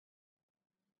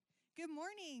Good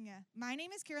morning. My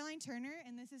name is Caroline Turner,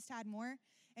 and this is Tad Moore,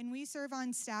 and we serve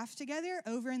on staff together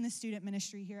over in the student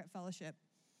ministry here at Fellowship.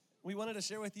 We wanted to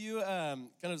share with you kind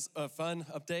of a fun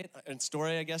update and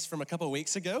story, I guess, from a couple of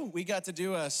weeks ago. We got to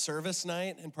do a service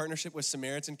night in partnership with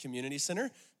Samaritan Community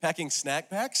Center, packing snack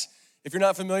packs. If you're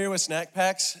not familiar with snack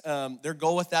packs, their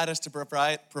goal with that is to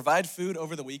provide food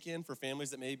over the weekend for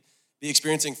families that may be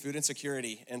experiencing food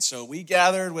insecurity. And so we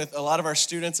gathered with a lot of our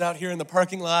students out here in the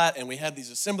parking lot, and we had these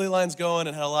assembly lines going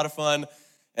and had a lot of fun.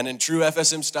 And in true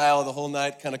FSM style, the whole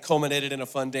night kind of culminated in a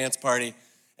fun dance party.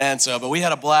 But we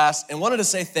had a blast and wanted to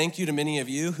say thank you to many of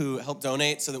you who helped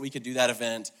donate so that we could do that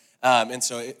event.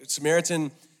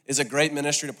 Samaritan is a great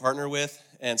ministry to partner with.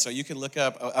 And so you can look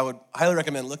up, I would highly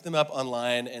recommend look them up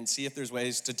online and see if there's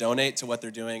ways to donate to what they're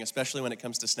doing, especially when it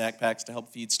comes to snack packs to help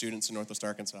feed students in Northwest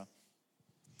Arkansas.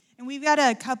 And we've got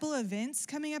a couple events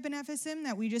coming up in FSM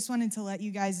that we just wanted to let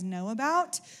you guys know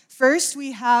about. First,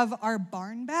 we have our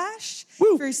Barn Bash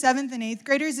for 7th and 8th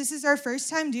graders. This is our first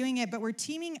time doing it, but we're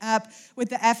teaming up with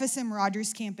the FSM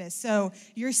Rogers campus. So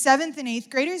your 7th and 8th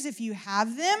graders, if you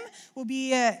have them, will be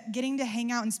getting to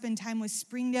hang out and spend time with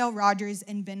Springdale, Rogers,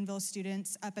 and Benville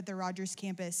students up at the Rogers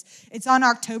campus. It's on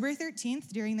October 13th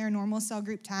during their normal cell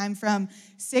group time from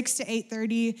 6 to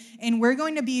 8:30, and we're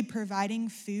going to be providing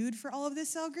food for all of the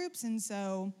cell groups. And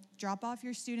so drop off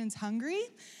your students hungry.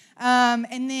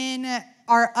 And then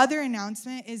our other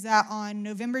announcement is that on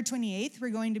November 28th, we're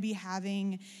going to be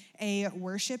having a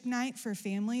worship night for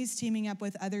families, teaming up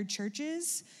with other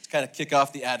churches. To kind of kick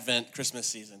off the Advent Christmas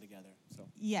season together. So.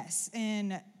 Yes,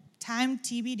 and time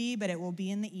TBD, but it will be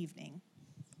in the evening.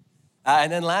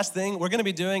 And then last thing, we're going to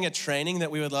be doing a training that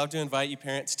we would love to invite you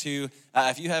parents to.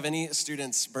 If you have any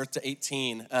students birth to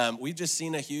 18, we've just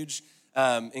seen a huge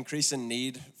increase in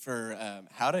need for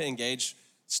how to engage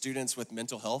students with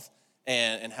mental health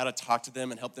and how to talk to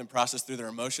them and help them process through their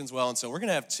emotions well. And so we're going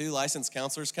to have 2 licensed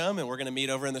counselors come, and we're going to meet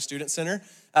over in the Student Center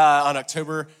on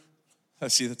October,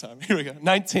 let's see the time, here we go,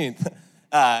 19th.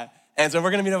 And so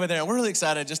we're going to meet over there, and we're really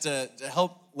excited just to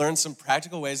help learn some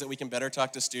practical ways that we can better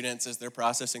talk to students as they're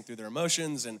processing through their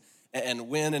emotions and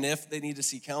when and if they need to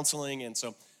see counseling. And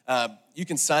so you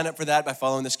can sign up for that by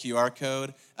following this QR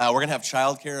code. We're going to have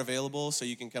childcare available, so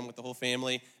you can come with the whole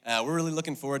family. We're really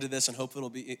looking forward to this, and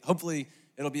hopefully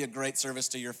it'll be a great service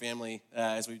to your family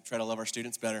as we try to love our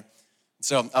students better.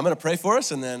 So I'm going to pray for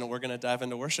us, and then we're going to dive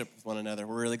into worship with one another.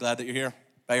 We're really glad that you're here.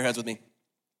 Bow your heads with me.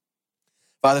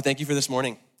 Father, thank you for this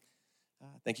morning.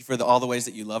 Thank you for all the ways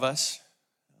that you love us.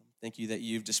 Thank you that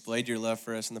you've displayed your love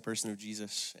for us in the person of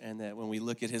Jesus, and that when we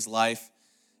look at his life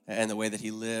and the way that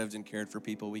he lived and cared for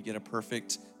people, we get a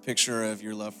perfect picture of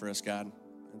your love for us, God.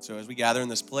 And so as we gather in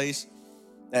this place,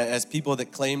 as people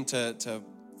that claim to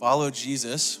follow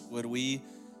Jesus, would we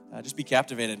just be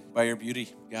captivated by your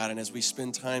beauty, God? And as we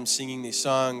spend time singing these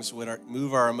songs, would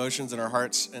move our emotions and our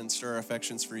hearts and stir our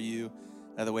affections for you,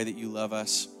 the way that you love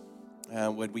us.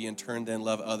 Would we in turn then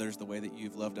love others the way that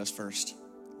you've loved us first?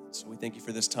 So we thank you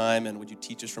for this time, and would you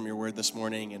teach us from your word this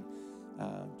morning, and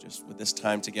just with this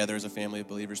time together as a family of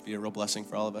believers be a real blessing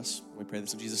for all of us. We pray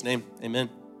this in Jesus' name. Amen.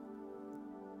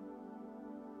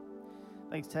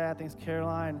 Thanks, Tad. Thanks,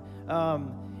 Caroline.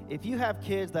 If you have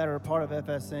kids that are a part of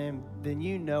FSM, then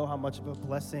you know how much of a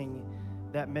blessing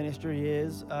that ministry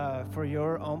is for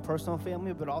your own personal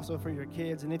family, but also for your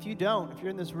kids. And if you don't, if you're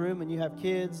in this room and you have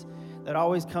kids that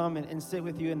always come and sit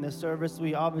with you in this service,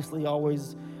 we obviously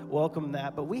always welcome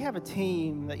that. But we have a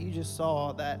team that you just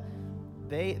saw that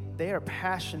they are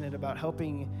passionate about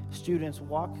helping students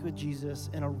walk with Jesus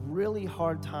in a really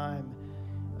hard time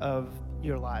of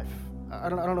your life. I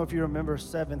don't know if you remember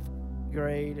 7th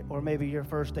grade or maybe your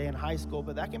first day in high school,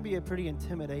 but that can be a pretty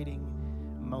intimidating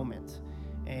moment.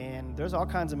 And there's all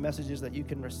kinds of messages that you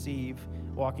can receive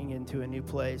walking into a new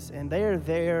place. And they are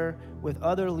there with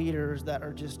other leaders that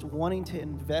are just wanting to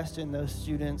invest in those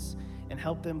students and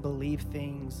help them believe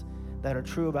things that are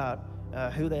true about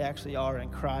who they actually are in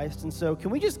Christ. And so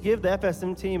can we just give the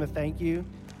FSM team a thank you?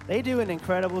 They do an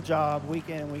incredible job week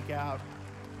in and week out.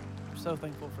 I'm so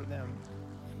thankful for them.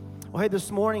 Well, hey, this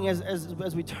morning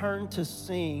as we turn to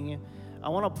sing, I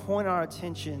want to point our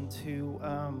attention to,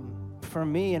 for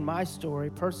me and my story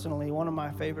personally, one of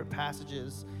my favorite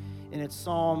passages, and it's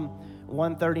Psalm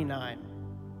 139.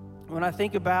 When I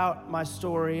think about my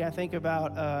story, I think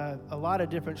about a lot of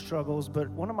different struggles, but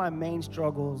one of my main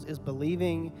struggles is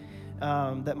believing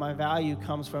that my value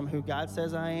comes from who God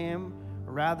says I am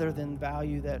rather than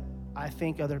value that I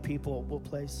think other people will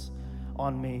place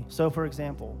on me. So, for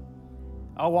example,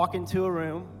 I'll walk into a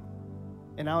room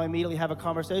and I'll immediately have a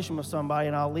conversation with somebody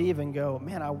and I'll leave and go,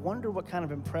 man, I wonder what kind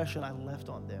of impression I left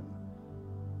on them.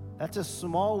 That's a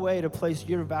small way to place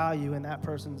your value in that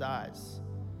person's eyes.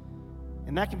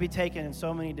 And that can be taken in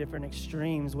so many different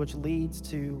extremes, which leads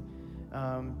to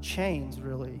chains,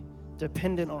 really,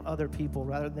 dependent on other people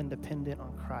rather than dependent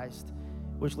on Christ,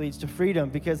 which leads to freedom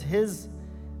because his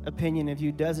opinion of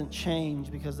you doesn't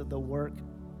change because of the work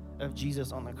of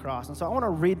Jesus on the cross. And so I want to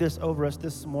read this over us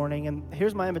this morning, and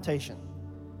here's my invitation.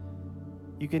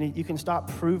 You can stop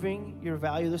proving your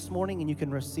value this morning, and you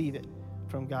can receive it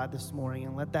from God this morning,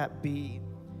 and let that be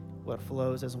what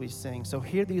flows as we sing. So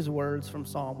hear these words from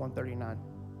Psalm 139.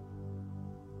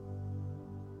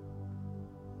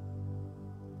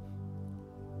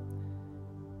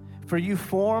 For you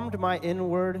formed my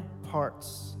inward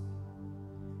parts.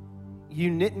 You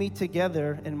knit me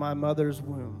together in my mother's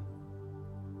womb.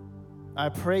 I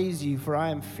praise you, for I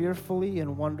am fearfully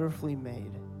and wonderfully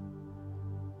made.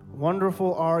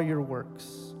 Wonderful are your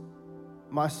works.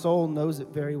 My soul knows it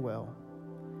very well.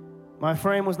 My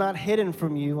frame was not hidden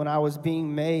from you when I was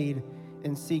being made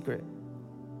in secret,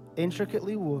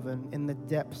 intricately woven in the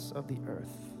depths of the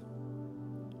earth.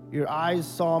 Your eyes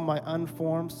saw my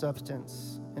unformed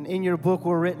substance, and in your book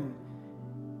were written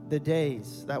the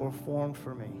days that were formed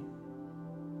for me,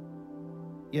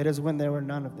 yet as when there were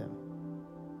none of them.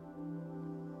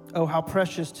 Oh, how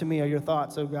precious to me are your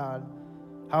thoughts, O God.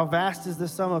 How vast is the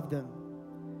sum of them.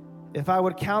 If I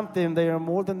would count them, they are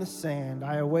more than the sand.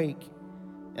 I awake,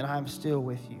 and I am still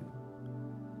with you.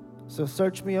 So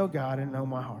search me, O God, and know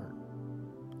my heart.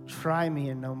 Try me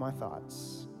and know my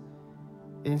thoughts.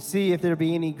 And see if there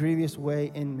be any grievous way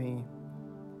in me.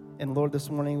 And Lord, this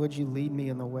morning, would you lead me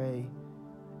in the way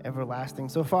everlasting?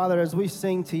 So, Father, as we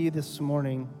sing to you this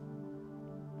morning,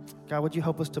 God, would you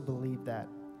help us to believe that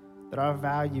our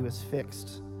value is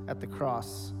fixed at the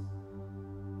cross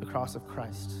of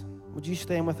Christ. Would you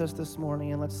stand with us this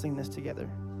morning and let's sing this together?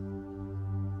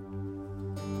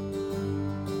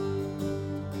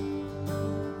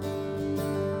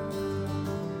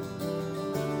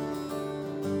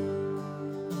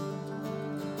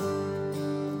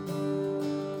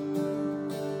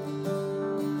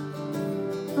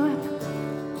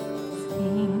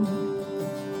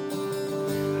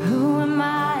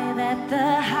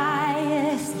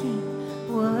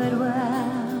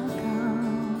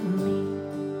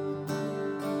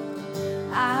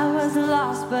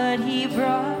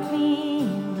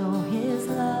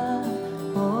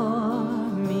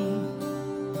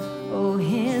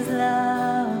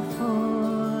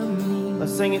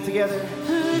 Sing it together.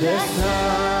 The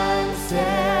sun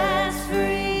sets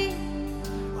free,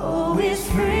 oh, it's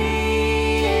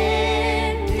free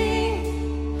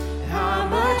indeed.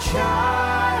 I'm a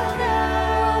child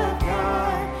of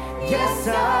God, yes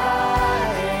I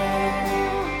am.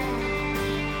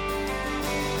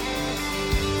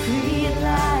 Free at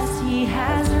last, he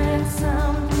has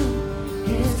ransomed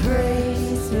me, his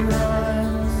grace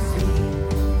runs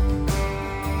deep.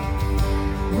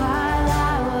 While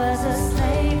I was a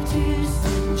slave to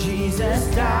sin,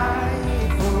 Jesus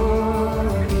died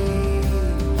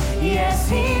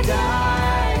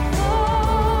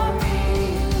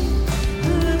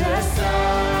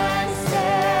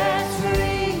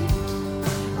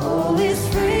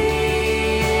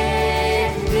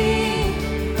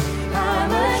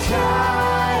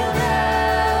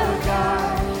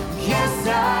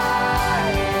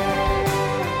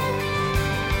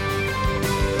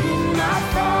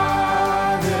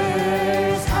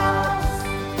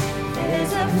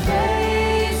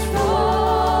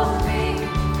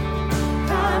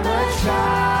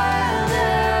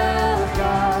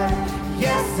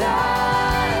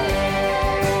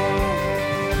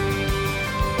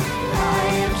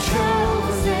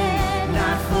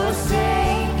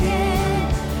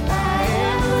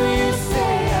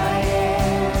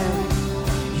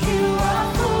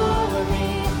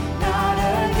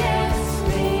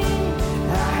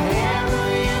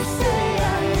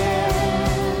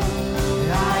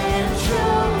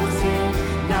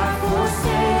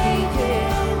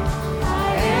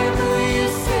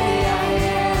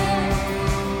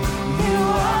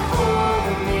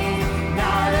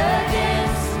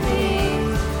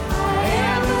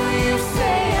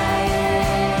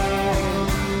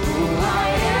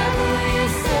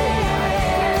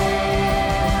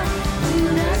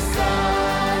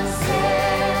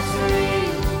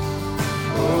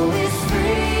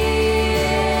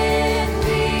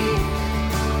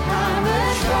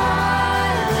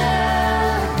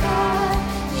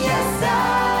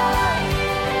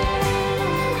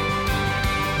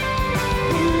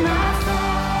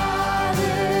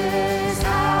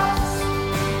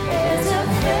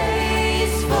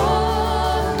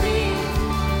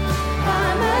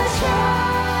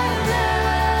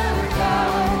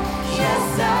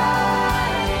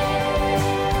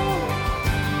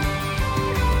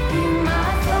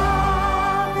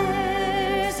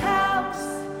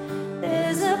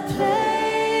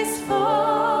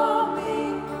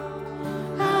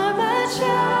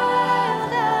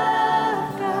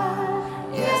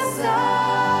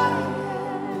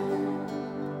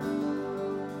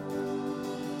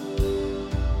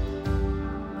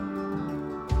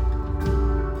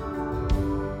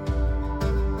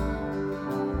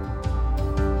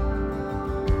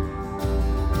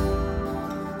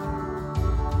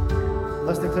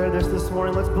declare this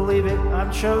morning. Let's believe it.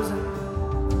 I'm chosen.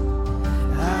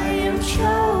 I am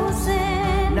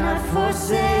chosen, not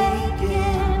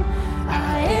forsaken.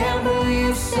 I am who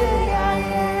you say I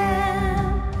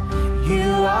am.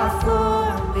 You are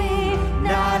for me,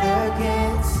 not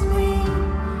against me.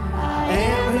 I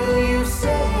am who you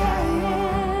say I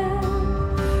am.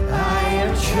 I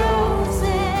am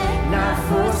chosen, not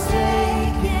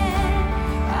forsaken.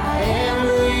 I am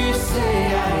who you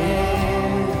say I am.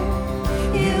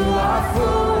 You are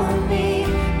for me,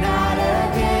 not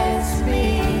against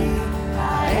me.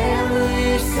 I am who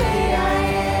you say I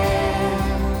am.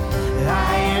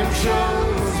 I am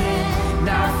chosen,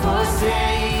 not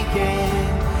forsaken.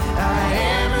 I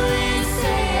am who you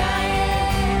say I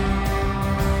am.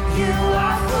 You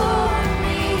are for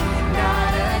me,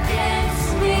 not against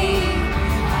me.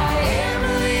 I am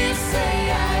who you say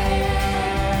I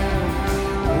am.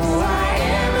 Oh, I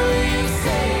am who you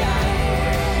say I am.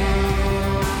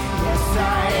 Yes, I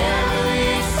am who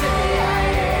you say I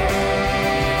am.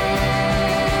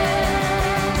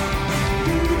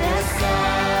 Who the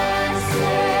Son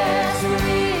sets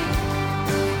free,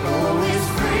 oh, is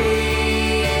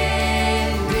free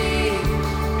indeed.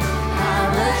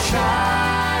 I'm a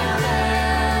child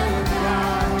of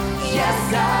God.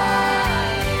 Yes, I am.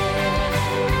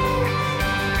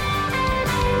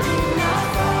 In my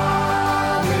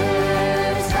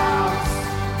Father's house,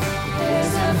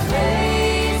 there's a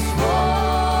place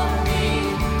for me.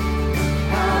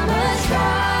 I'm a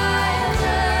child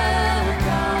of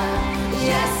God.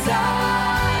 Yes, I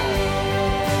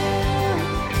am.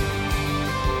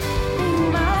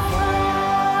 In my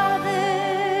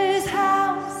Father's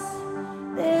house,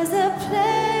 there's a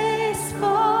place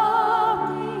for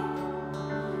me.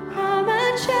 I'm a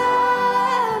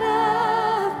child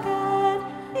of God.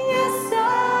 Yes, I am.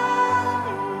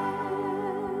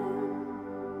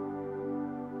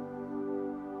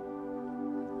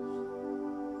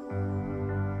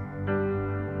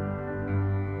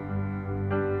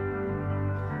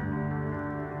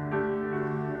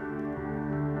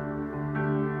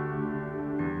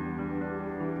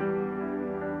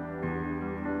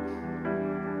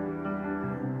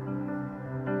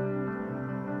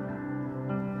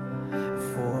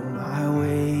 For my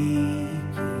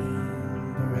waking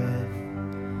breath,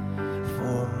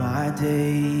 for my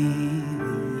daily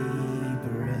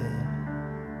bread,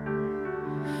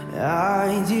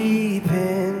 I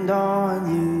depend on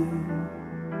you.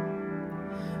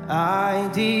 I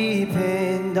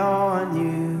depend on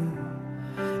you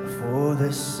for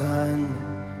the sun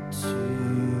to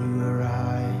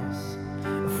rise,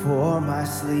 for my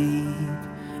sleep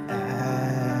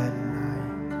at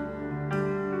night.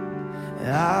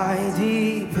 I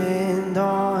depend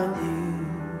on you.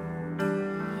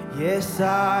 Yes,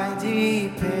 I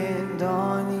depend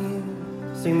on you.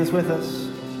 Sing this with us.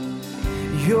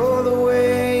 You're the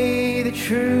way, the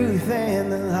truth,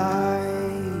 and the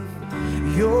life.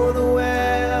 You're the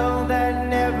well that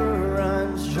never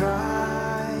runs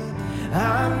dry.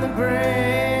 I'm the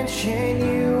branch and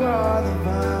you are the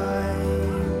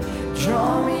vine.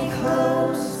 Draw me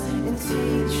close and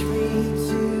teach me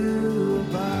to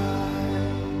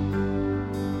abide.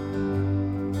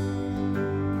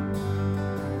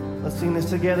 Let's sing this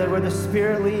together where the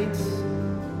Spirit leads.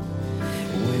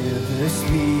 Where the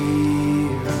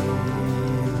Spirit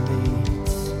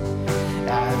leads,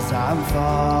 as I'm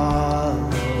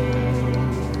following,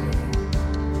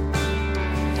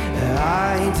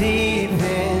 I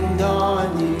depend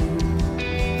on you.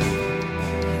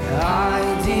 I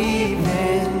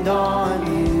depend on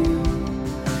you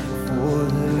for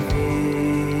the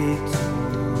victories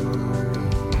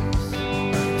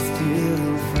still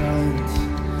in front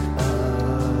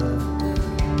of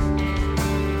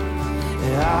me.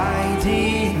 I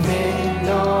depend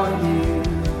on you.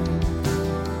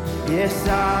 Yes,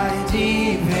 I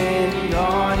depend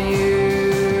on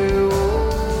you.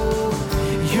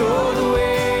 You're the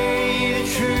way, the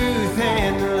truth,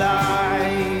 and the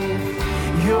life.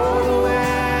 You're the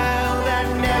well that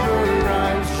never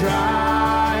runs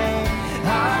dry.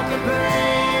 I'm the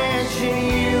branch and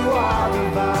you are the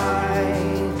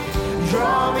vine.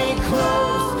 Draw me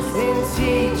close and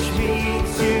teach me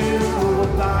to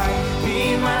abide. Be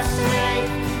my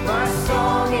strength, my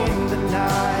song in the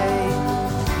night.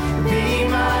 Be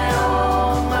my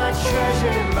all, my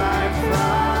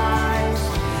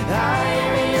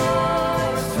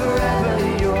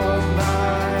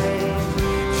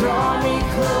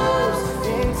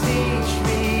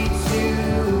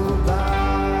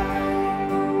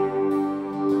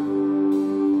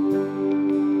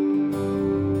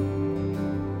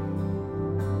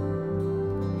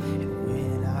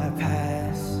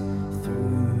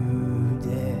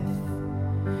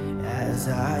as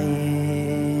I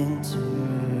enter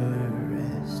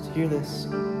rest. Hear this.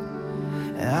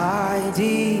 I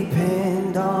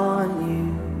depend on you.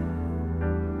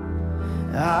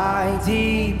 I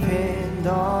depend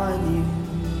on you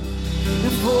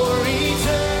for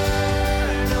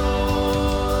eternal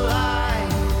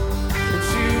life,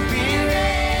 to be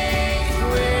raised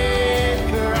with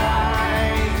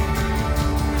Christ.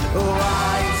 Oh,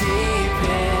 I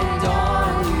depend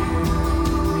on you.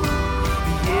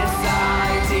 Yes, I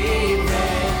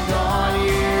depend on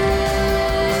you.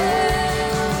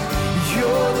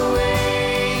 You're the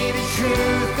way, the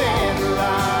truth, and the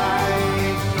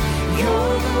life.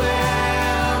 You're the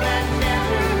well that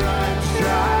never runs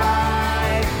dry.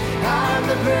 I'm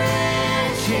the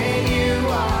branch and you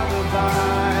are the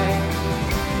vine.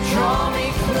 Draw me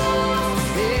close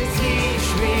and teach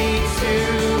me to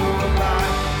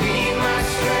abide. Be my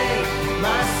strength,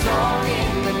 my song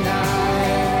in the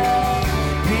night.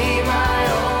 Be my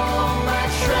all, my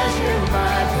treasure,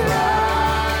 my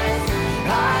prize.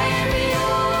 I am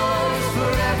yours,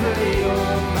 forever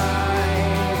you're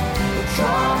mine.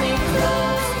 Draw me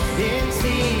close and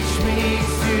teach me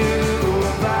to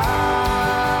abide.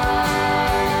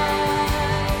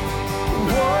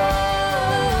 Whoa.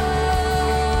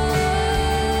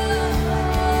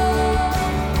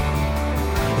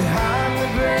 I'm the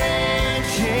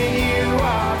branch and you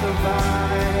are the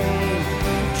vine.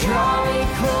 Draw me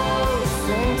close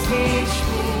and teach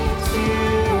me to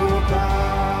abide.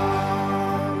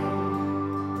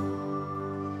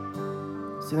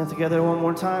 Sing that together one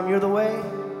more time. You're the way.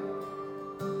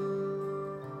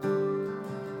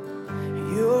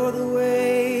 You're the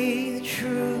way, the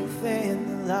truth, and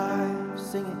the life.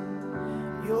 Sing it.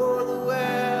 You're the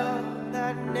well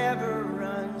that never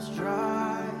runs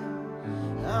dry.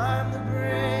 I'm the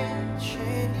branch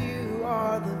and you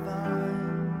are the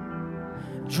vine.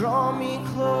 Draw me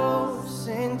close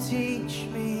and teach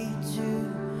me to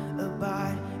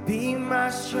abide. Be my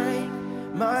strength,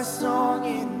 my song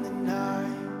in the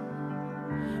night.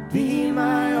 Be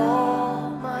my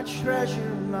all, my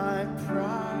treasure, my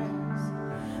prize.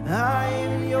 I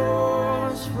am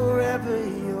yours, forever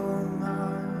you're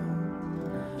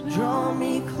mine. Draw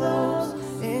me close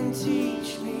and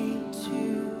teach me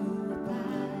to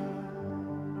abide.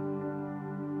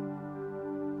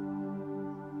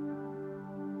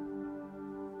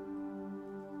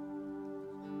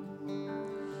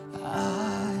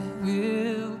 I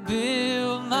will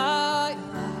build my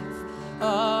life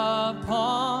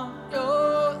upon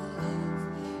your love.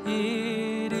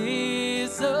 It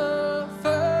is a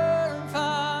firm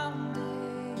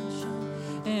foundation,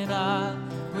 and I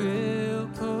will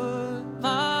put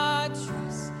my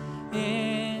trust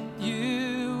in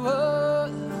you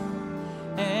alone,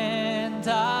 and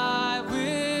I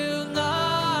will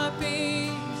not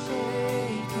be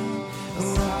shaken.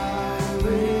 Oh, I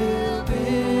will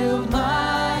build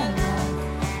my life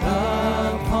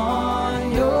upon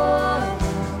your love.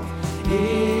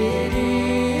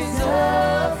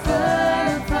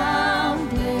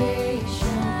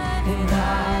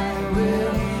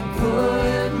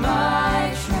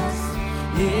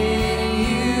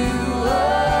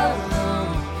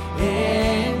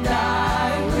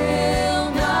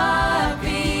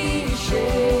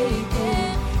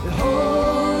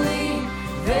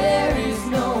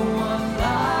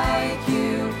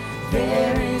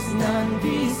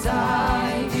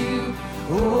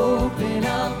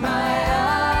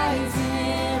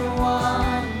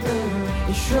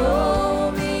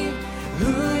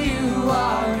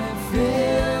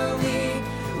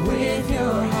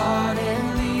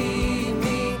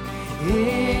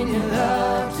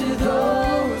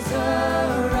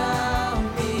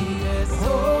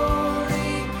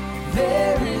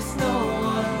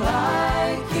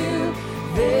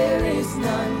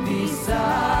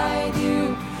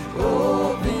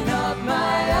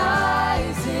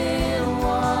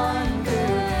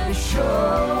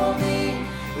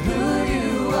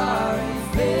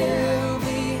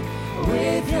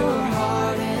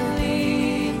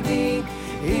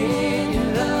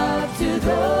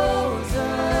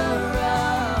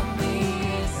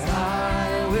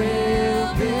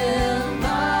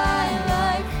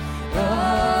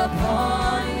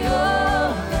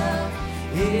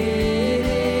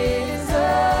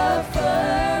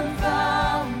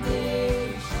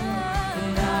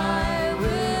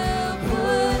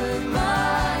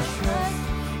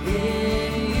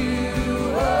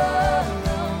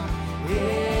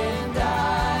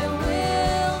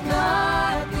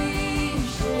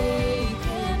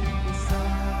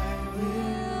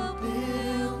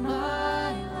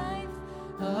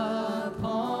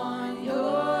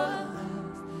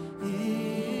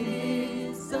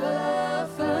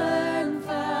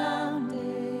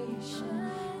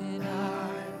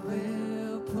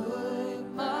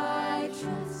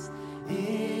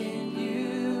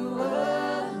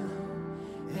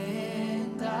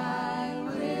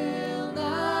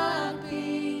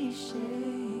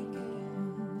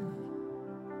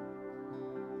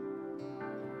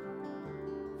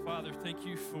 thank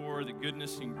you for the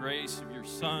goodness and grace of your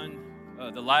Son,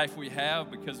 the life we have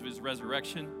because of his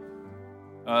resurrection.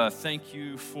 Thank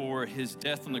you for his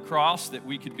death on the cross, that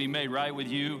we could be made right with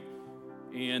you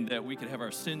and that we could have our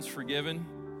sins forgiven.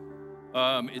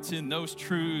 It's in those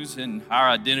truths and our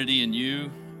identity in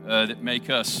you that make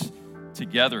us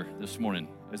together this morning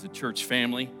as a church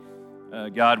family.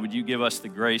 God, would you give us the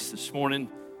grace this morning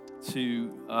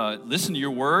to listen to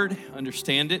your word,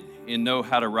 understand it, and know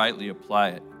how to rightly apply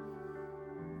it.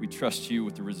 We trust you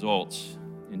with the results.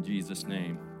 In Jesus'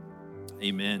 name,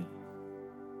 amen.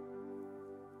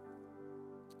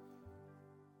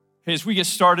 Hey, as we get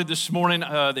started this morning,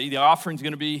 the offering's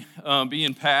going to be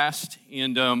being passed,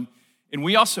 and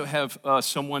we also have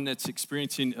someone that's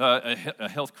experiencing a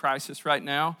health crisis right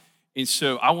now, and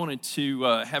so I wanted to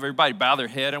have everybody bow their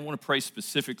head. I want to pray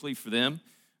specifically for them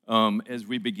as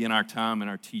we begin our time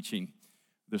and our teaching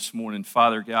this morning.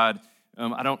 Father God,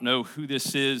 I don't know who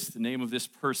this is, the name of this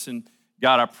person.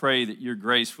 God, I pray that your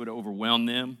grace would overwhelm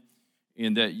them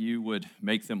and that you would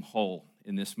make them whole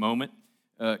in this moment.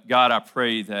 God, I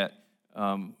pray that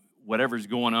whatever's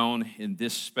going on in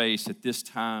this space at this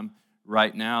time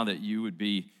right now, that you would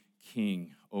be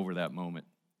king over that moment.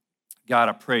 God,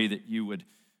 I pray that you would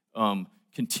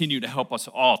continue to help us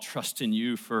all trust in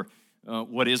you for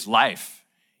what is life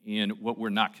and what we're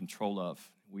not in control of.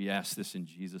 We ask this in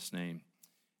Jesus' name.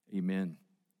 Amen.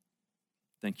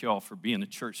 Thank you all for being a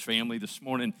church family this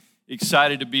morning.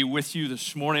 Excited to be with you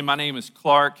this morning. My name is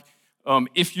Clark.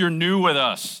 If you're new with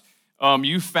us,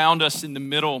 you found us in the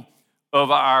middle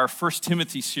of our 1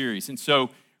 Timothy series. And so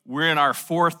we're in our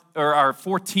fourth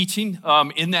teaching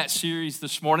in that series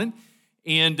this morning.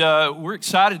 And we're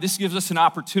excited. This gives us an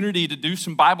opportunity to do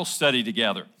some Bible study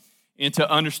together and to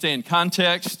understand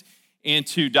context and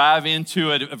to dive into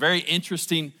a very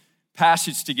interesting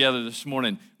passage together this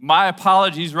morning. My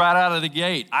apologies right out of the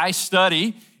gate. I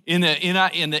study in the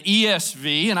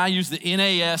ESV, and I use the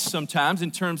NAS sometimes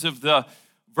in terms of the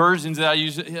versions that I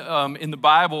use in the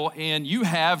Bible, and you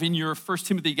have in your 1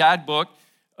 Timothy guidebook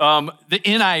the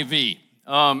NIV.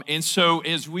 And so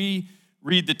as we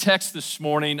read the text this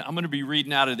morning, I'm going to be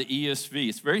reading out of the ESV.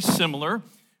 It's very similar,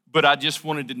 but I just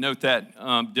wanted to note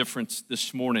that difference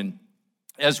this morning.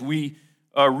 As we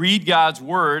read God's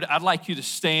word, I'd like you to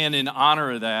stand in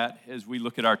honor of that as we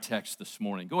look at our text this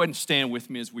morning. Go ahead and stand with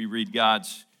me as we read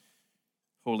God's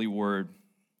holy word.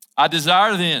 I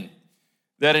desire then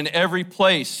that in every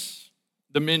place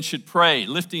the men should pray,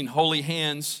 lifting holy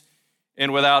hands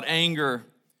and without anger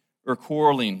or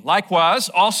quarreling. Likewise,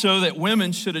 also that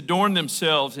women should adorn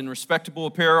themselves in respectable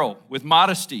apparel, with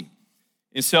modesty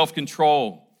and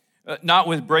self-control, not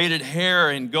with braided hair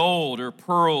and gold or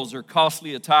pearls or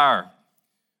costly attire,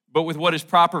 but with what is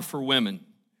proper for women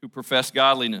who profess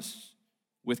godliness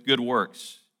with good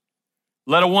works.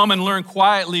 Let a woman learn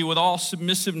quietly with all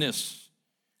submissiveness.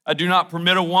 I do not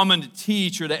permit a woman to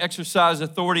teach or to exercise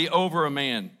authority over a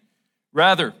man.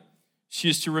 Rather, she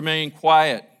is to remain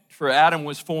quiet, for Adam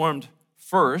was formed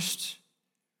first,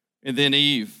 and then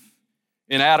Eve.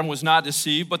 And Adam was not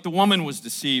deceived, but the woman was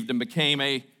deceived and became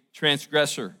a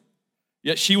transgressor.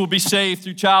 Yet she will be saved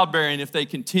through childbearing if they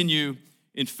continue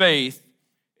in faith,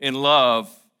 in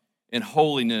love, and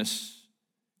holiness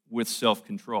with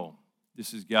self-control.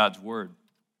 This is God's word.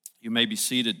 You may be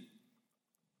seated.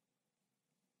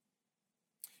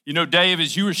 You know, Dave,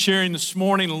 as you were sharing this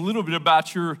morning a little bit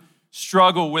about your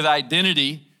struggle with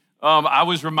identity, I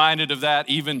was reminded of that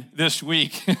even this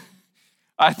week.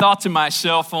 I thought to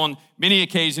myself on many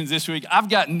occasions this week, I've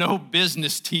got no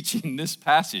business teaching this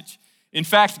passage. In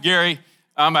fact, Gary,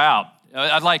 I'm out.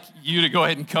 I'd like you to go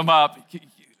ahead and come up.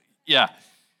 Yeah.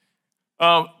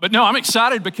 But no, I'm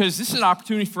excited because this is an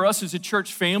opportunity for us as a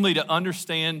church family to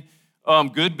understand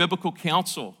good biblical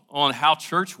counsel on how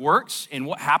church works and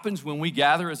what happens when we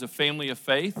gather as a family of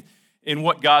faith and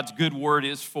what God's good word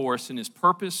is for us and his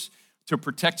purpose to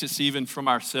protect us even from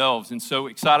ourselves. And so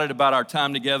excited about our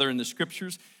time together in the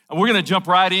scriptures. And we're going to jump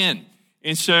right in.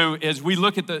 And so as we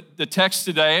look at the text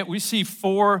today, we see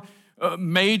four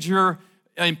major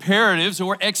imperatives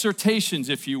or exhortations,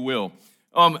 if you will.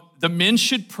 The men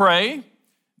should pray.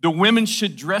 The women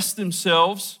should dress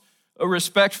themselves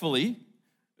respectfully.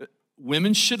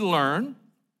 Women should learn.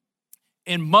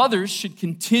 And mothers should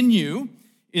continue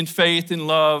in faith and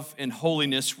love and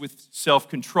holiness with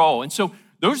self-control. And so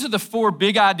those are the four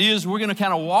big ideas we're going to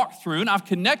kind of walk through, and I've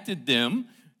connected them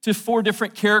to four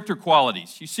different character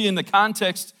qualities. You see in the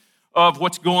context of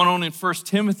what's going on in 1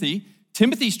 Timothy,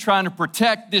 Timothy's trying to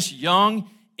protect this young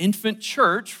infant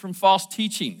church from false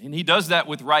teaching, and he does that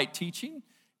with right teaching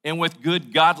and with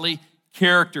good godly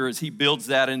character as he builds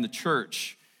that in the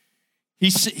church.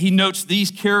 he notes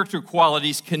these character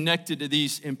qualities connected to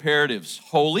these imperatives: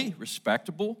 holy,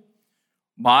 respectable,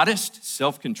 modest,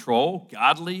 self-control,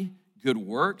 godly, good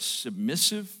works,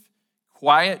 submissive,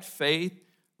 quiet, faith,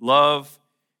 love,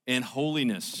 and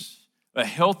holiness. A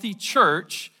healthy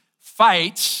church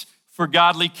fights for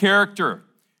godly character.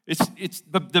 It's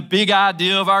the big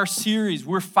idea of our series.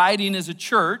 We're fighting as a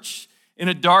church in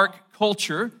a dark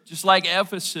culture, just like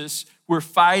Ephesus. We're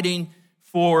fighting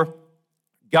for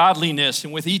godliness.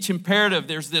 And with each imperative,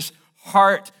 there's this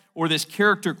heart or this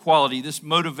character quality, this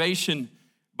motivation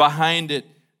behind it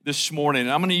this morning.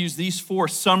 And I'm going to use these 4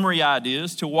 summary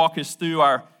ideas to walk us through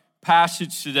our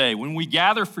passage today. When we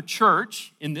gather for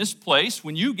church in this place,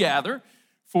 when you gather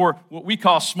for what we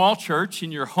call small church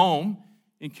in your home,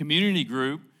 in community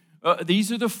group,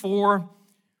 these are the 4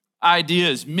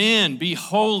 ideas. Men, be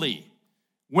holy.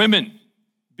 Women,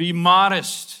 be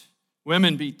modest.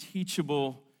 Women, be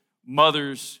teachable.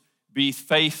 Mothers, be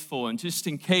faithful. And just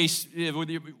in case,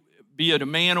 whether you be it a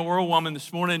man or a woman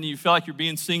this morning and you feel like you're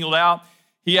being singled out,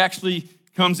 he actually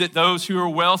comes at those who are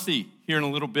wealthy here in a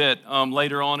little bit,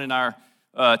 later on in our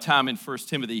time in 1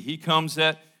 Timothy. He comes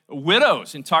at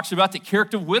widows and talks about the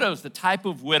character of widows, the type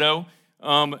of widow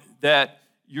that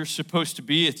you're supposed to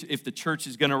be if the church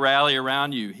is going to rally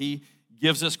around you. He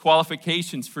gives us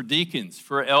qualifications for deacons,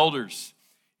 for elders.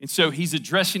 And so he's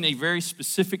addressing a very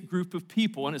specific group of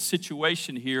people in a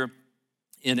situation here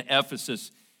in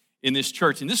Ephesus in this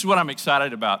church. And this is what I'm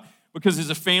excited about, because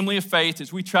as a family of faith,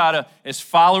 as we try to, as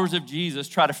followers of Jesus,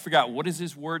 try to figure out what does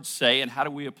his word say and how do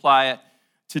we apply it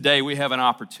today, we have an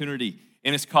opportunity,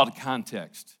 and it's called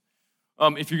context.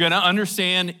 If you're going to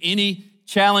understand any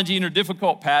challenging or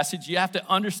difficult passage, you have to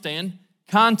understand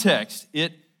context.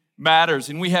 It matters,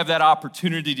 and we have that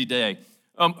opportunity today.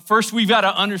 First, we've got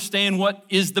to understand what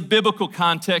is the biblical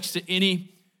context to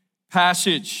any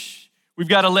passage. We've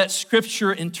got to let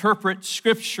Scripture interpret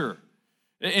Scripture.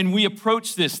 And we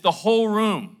approach this, the whole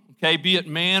room, okay, be it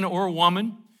man or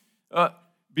woman,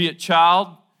 be it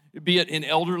child, be it an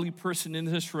elderly person in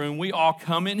this room. We all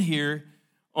come in here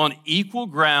on equal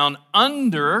ground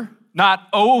under, not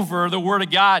over, the Word of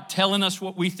God telling us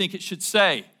what we think it should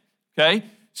say, okay?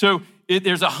 So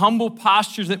there's a humble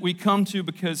posture that we come to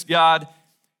because God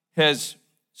has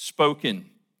spoken.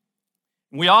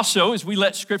 We also, as we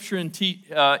let Scripture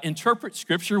interpret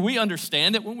Scripture, we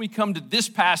understand that when we come to this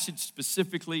passage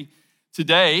specifically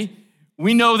today,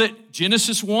 we know that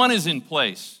Genesis 1 is in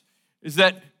place, is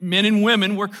that men and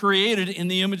women were created in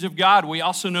the image of God. We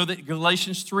also know that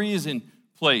Galatians 3 is in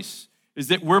place, is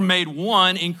that we're made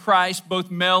one in Christ,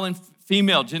 both male and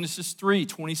female, Genesis 3,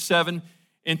 27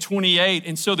 and 28.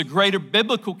 And so the greater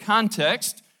biblical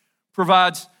context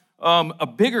provides a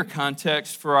bigger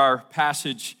context for our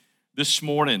passage this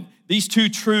morning. These 2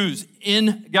 truths,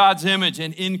 in God's image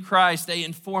and in Christ, they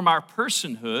inform our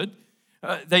personhood,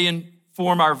 they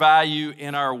inform our value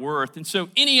and our worth. And so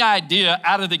any idea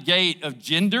out of the gate of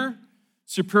gender,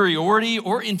 superiority,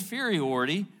 or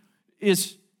inferiority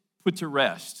is put to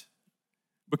rest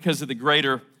because of the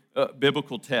greater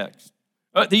biblical text.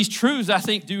 These truths, I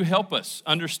think, do help us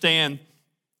understand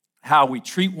how we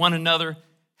treat one another,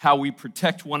 how we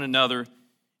protect one another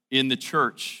in the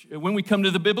church. When we come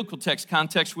to the biblical text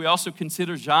context, we also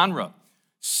consider genre.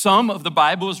 Some of the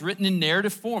Bible is written in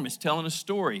narrative form. It's telling a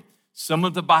story. Some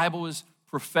of the Bible is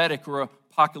prophetic or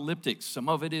apocalyptic. Some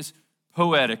of it is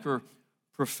poetic or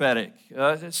prophetic.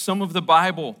 Some of the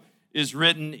Bible is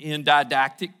written in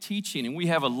didactic teaching. And we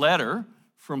have a letter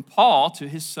from Paul to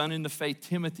his son in the faith,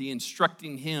 Timothy,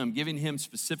 instructing him, giving him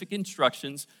specific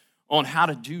instructions on how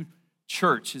to do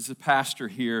church as a pastor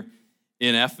here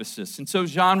in Ephesus. And so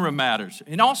genre matters.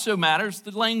 It also matters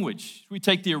the language. We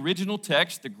take the original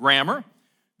text, the grammar,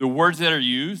 the words that are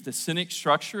used, the sentence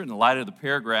structure in the light of the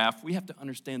paragraph. We have to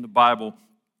understand the Bible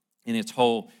in its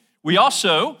whole. We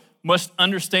also must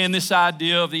understand this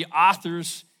idea of the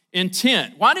author's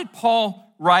intent. Why did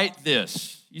Paul write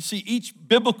this? You see, each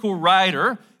biblical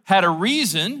writer had a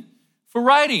reason for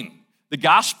writing. The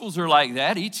Gospels are like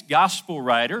that. Each gospel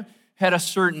writer had a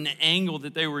certain angle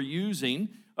that they were using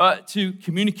to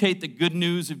communicate the good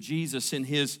news of Jesus and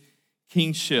his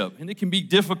kingship. And it can be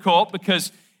difficult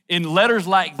because in letters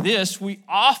like this, we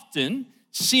often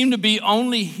seem to be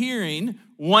only hearing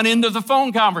one end of the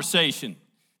phone conversation.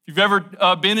 If you've ever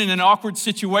been in an awkward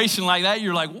situation like that,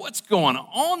 you're like, what's going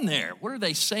on there? What are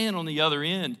they saying on the other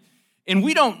end? And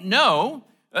we don't know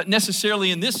necessarily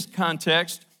in this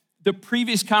context the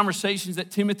previous conversations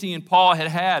that Timothy and Paul had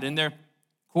had in their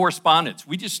correspondence.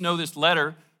 We just know this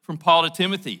letter from Paul to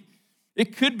Timothy.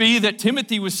 It could be that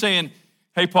Timothy was saying,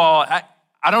 hey, Paul,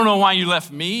 I don't know why you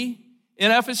left me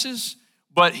in Ephesus,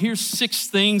 but here's 6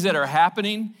 things that are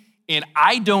happening, and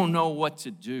I don't know what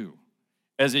to do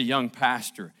as a young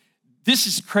pastor. This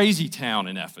is crazy town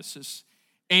in Ephesus.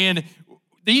 And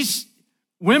these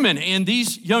women and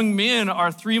these young men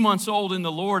are 3 months old in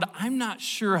the Lord. I'm not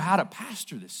sure how to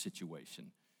pastor this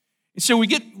situation. And so we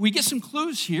get some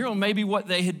clues here on maybe what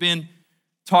they had been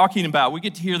talking about. We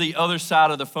get to hear the other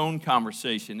side of the phone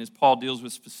conversation as Paul deals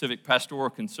with specific pastoral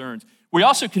concerns. We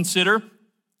also consider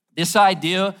this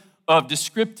idea of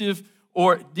descriptive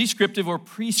or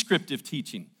prescriptive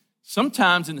teaching.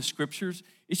 Sometimes in the scriptures,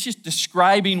 it's just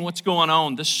describing what's going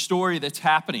on, the story that's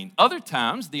happening. Other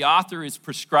times, the author is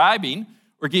prescribing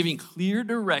or giving clear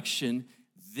direction.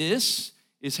 This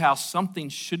is how something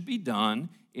should be done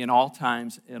in all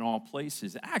times and all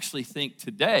places. I actually think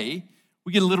today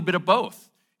we get a little bit of both.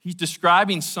 He's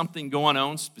describing something going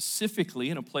on specifically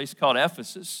in a place called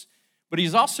Ephesus, but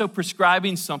he's also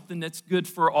prescribing something that's good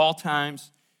for all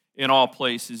times and all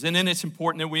places. And then it's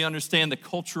important that we understand the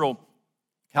cultural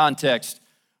context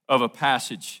of a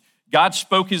passage. God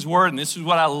spoke his word, and this is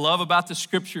what I love about the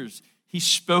scriptures. He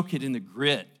spoke it in the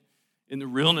grit, in the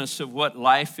realness of what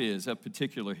life is, a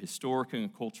particular historic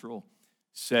and cultural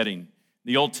setting.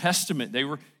 The Old Testament, they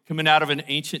were coming out of an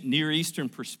ancient Near Eastern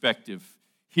perspective.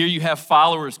 Here you have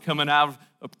followers coming out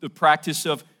of the practice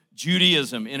of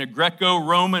Judaism in a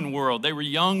Greco-Roman world. They were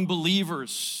young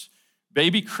believers,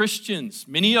 baby Christians.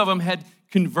 Many of them had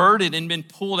converted and been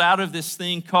pulled out of this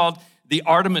thing called the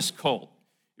Artemis cult.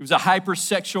 It was a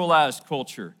hypersexualized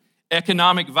culture.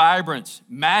 Economic vibrance,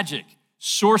 magic,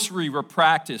 sorcery were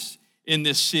practiced in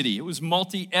this city. It was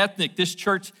multi-ethnic. This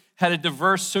church had a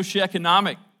diverse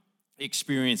socioeconomic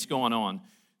experience going on.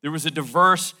 There was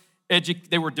diverse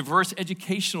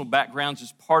educational backgrounds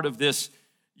as part of this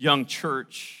young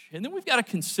church. And then we've got to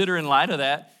consider in light of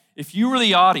that, if you were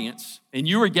the audience and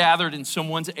you were gathered in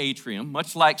someone's atrium,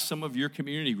 much like some of your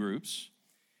community groups,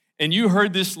 and you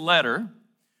heard this letter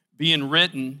being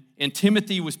written and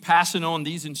Timothy was passing on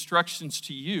these instructions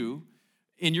to you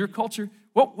in your culture,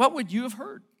 what would you have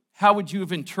heard? How would you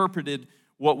have interpreted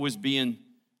what was being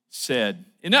said?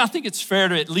 And I think it's fair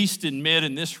to at least admit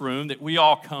in this room that we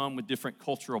all come with different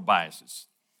cultural biases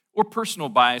or personal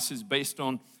biases based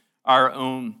on our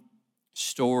own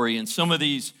story. And some of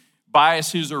these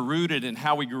biases are rooted in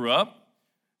how we grew up.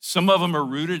 Some of them are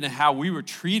rooted in how we were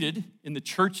treated in the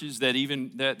churches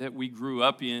that we grew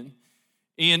up in.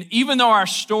 And even though our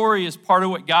story is part of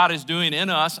what God is doing in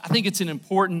us, I think it's an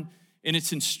important and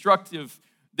it's instructive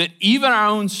that even our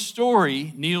own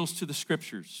story kneels to the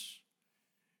scriptures.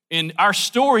 And our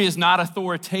story is not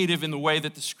authoritative in the way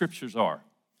that the scriptures are.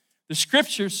 The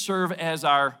scriptures serve as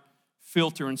our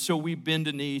filter, and so we bend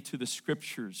a knee to the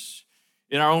scriptures.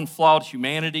 In our own flawed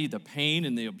humanity, the pain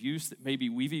and the abuse that maybe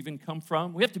we've even come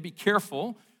from, we have to be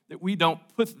careful that we don't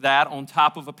put that on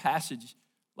top of a passage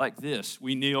like this.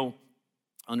 We kneel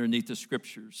underneath the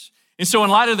scriptures. And so in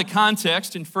light of the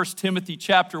context in 1 Timothy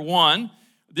chapter 1,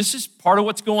 this is part of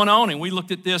what's going on, and we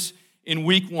looked at this in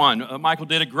week 1. Michael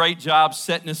did a great job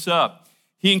setting us up.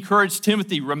 He encouraged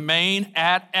Timothy, remain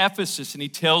at Ephesus, and he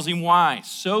tells him why.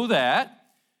 So that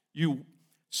you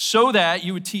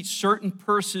would teach certain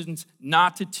persons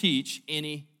not to teach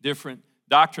any different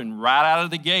doctrine right out of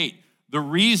the gate. The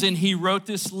reason he wrote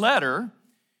this letter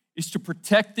is to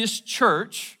protect this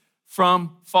church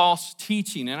from false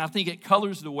teaching. And I think it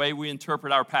colors the way we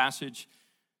interpret our passage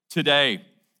today.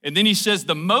 And then he says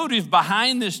the motive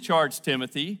behind this charge,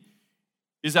 Timothy,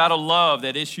 is out of love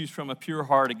that issues from a pure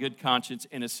heart, a good conscience,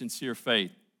 and a sincere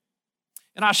faith.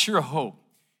 And I sure hope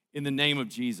in the name of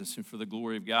Jesus and for the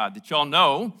glory of God that y'all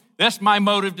know that's my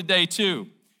motive today too,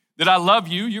 that I love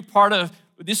you. You're part of,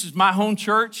 this is my home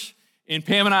church, and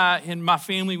Pam and I and my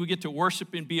family, we get to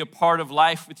worship and be a part of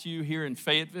life with you here in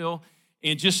Fayetteville.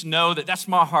 And just know that that's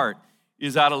my heart,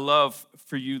 is out of love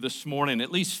for you this morning.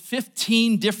 At least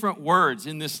 15 different words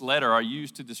in this letter are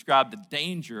used to describe the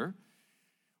danger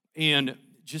and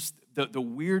just the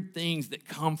weird things that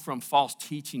come from false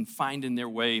teaching finding their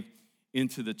way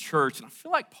into the church. And I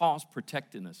feel like Paul's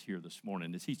protecting us here this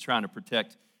morning as he's trying to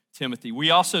protect Timothy. We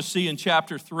also see in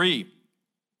chapter 3,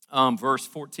 verse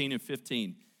 14 and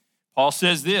 15, Paul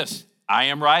says this, I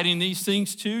am writing these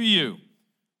things to you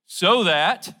so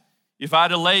that if I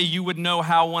delay, you would know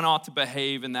how one ought to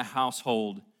behave in the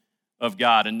household of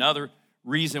God. Another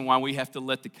reason why we have to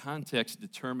let the context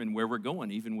determine where we're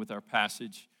going, even with our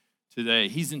passage today.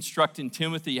 He's instructing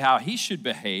Timothy how he should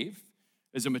behave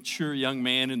as a mature young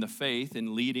man in the faith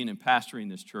and leading and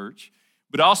pastoring this church.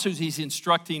 But also he's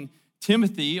instructing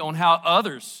Timothy on how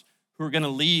others who are going to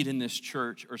lead in this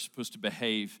church are supposed to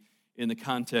behave in the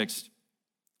context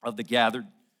of the gathered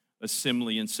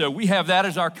assembly. And so we have that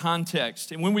as our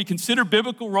context. And when we consider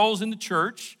biblical roles in the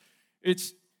church,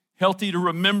 it's healthy to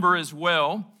remember as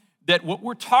well that what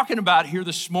we're talking about here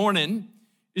this morning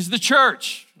is the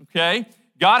church, okay?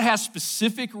 God has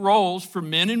specific roles for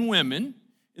men and women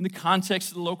in the context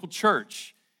of the local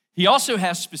church. He also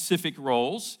has specific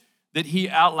roles that he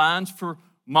outlines for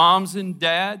moms and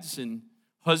dads and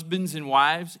husbands and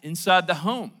wives inside the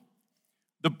home.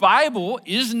 The Bible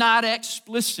is not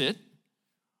explicit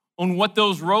on what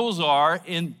those roles are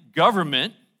in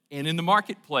government and in the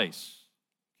marketplace.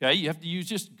 Okay, you have to use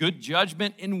just good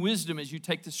judgment and wisdom as you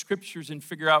take the scriptures and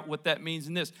figure out what that means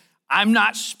in this. I'm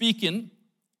not speaking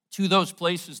to those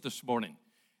places this morning.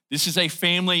 This is a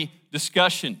family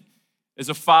discussion. As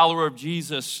a follower of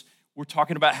Jesus, we're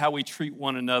talking about how we treat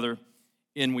one another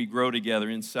and we grow together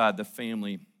inside the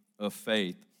family of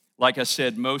faith. Like I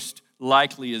said, most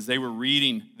likely as they were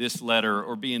reading this letter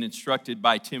or being instructed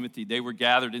by Timothy, they were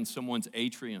gathered in someone's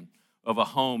atrium of a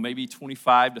home, maybe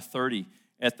 25 to 30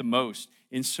 at the most,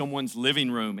 in someone's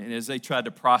living room. And as they tried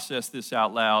to process this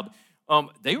out loud,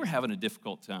 they were having a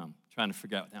difficult time trying to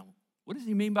figure out, now, what does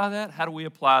he mean by that? How do we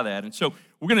apply that? And so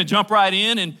we're going to jump right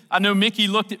in. And I know Mickey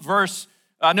looked at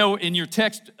I know in your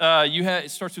text,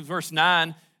 it starts with verse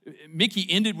 9. Mickey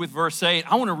ended with verse 8.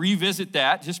 I want to revisit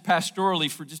that just pastorally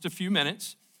for just a few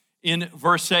minutes in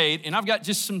verse 8. And I've got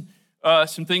just some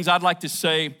things I'd like to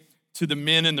say to the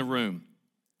men in the room.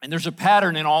 And there's a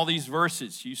pattern in all these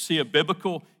verses. You see a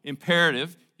biblical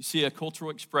imperative, you see a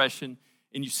cultural expression,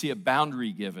 and you see a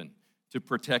boundary given to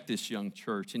protect this young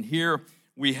church. And here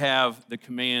we have the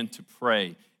command to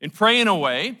pray. And pray in a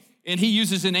way, and he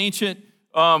uses an ancient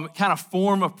kind of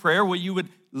form of prayer where you would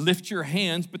lift your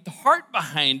hands, but the heart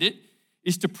behind it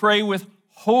is to pray with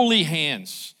holy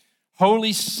hands.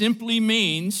 Holy simply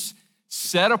means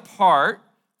set apart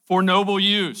for noble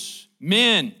use.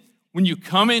 Men, when you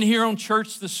come in here on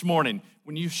church this morning,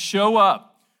 when you show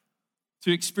up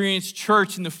to experience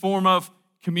church in the form of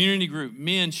community group,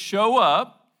 men, show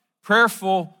up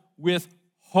prayerful with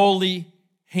holy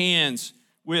hands,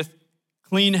 with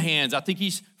clean hands. I think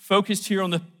he's focused here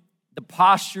on the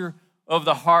posture of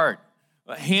the heart,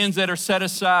 hands that are set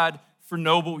aside for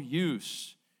noble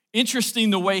use.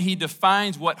 Interesting the way he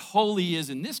defines what holy is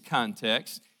in this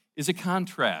context is a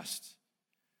contrast.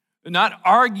 Not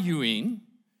arguing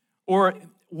or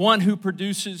one who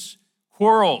produces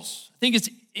quarrels. I think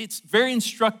it's very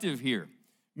instructive here.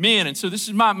 Men, and so this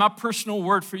is my personal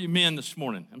word for you men this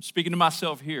morning. I'm speaking to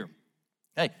myself here.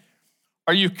 Hey,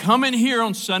 are you coming here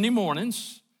on Sunday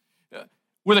mornings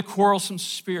with a quarrelsome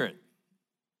spirit?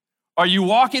 Are you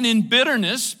walking in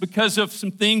bitterness because of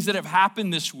some things that have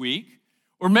happened this week?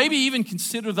 Or maybe even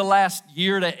consider the last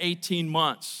year to 18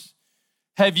 months.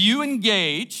 Have you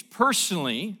engaged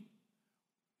personally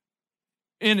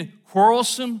in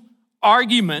quarrelsome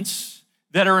arguments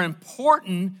that are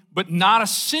important but not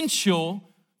essential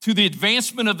to the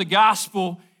advancement of the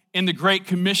gospel and the Great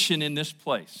Commission in this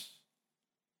place?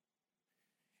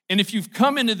 And if you've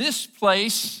come into this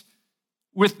place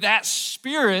with that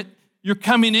spirit, you're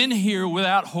coming in here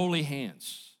without holy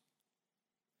hands.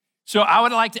 So I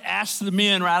would like to ask the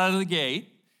men right out of the gate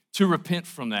to repent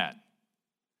from that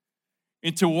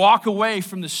and to walk away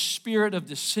from the spirit of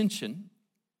dissension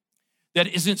that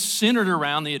isn't centered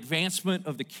around the advancement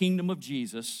of the kingdom of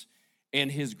Jesus and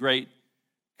his Great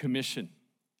Commission.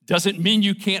 Doesn't mean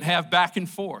you can't have back and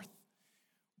forth,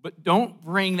 but don't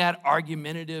bring that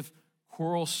argumentative,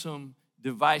 quarrelsome,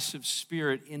 divisive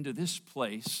spirit into this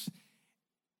place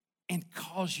and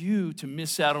cause you to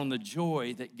miss out on the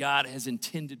joy that God has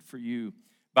intended for you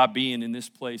by being in this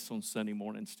place on Sunday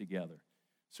mornings together.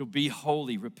 So be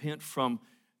holy, repent from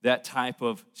that type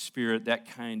of spirit, that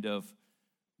kind of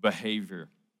behavior.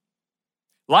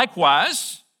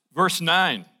 Likewise, verse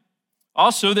 9,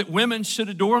 also that women should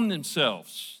adorn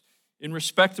themselves in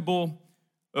respectable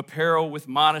apparel with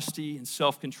modesty and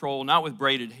self-control, not with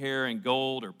braided hair and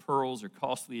gold or pearls or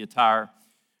costly attire,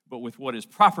 but with what is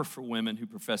proper for women who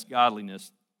profess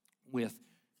godliness with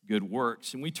good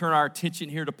works. And we turn our attention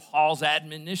here to Paul's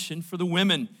admonition for the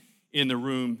women in the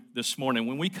room this morning.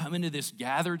 When we come into this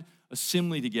gathered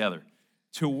assembly together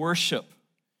to worship,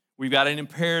 we've got an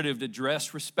imperative to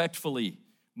dress respectfully.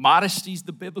 Modesty is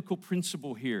the biblical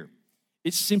principle here.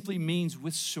 It simply means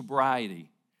with sobriety,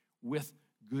 with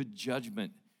good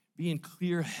judgment, being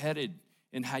clear-headed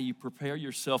in how you prepare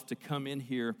yourself to come in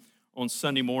here on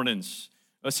Sunday mornings.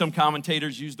 Some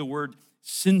commentators use the word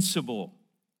sensible.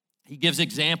 He gives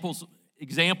examples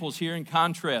here in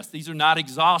contrast. These are not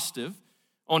exhaustive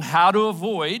on how to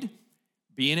avoid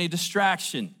being a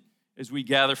distraction as we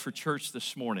gather for church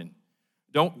this morning.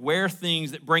 Don't wear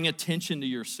things that bring attention to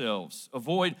yourselves.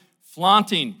 Avoid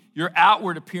flaunting your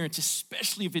outward appearance,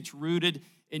 especially if it's rooted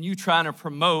in you trying to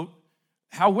promote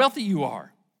how wealthy you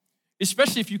are.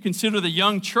 Especially if you consider the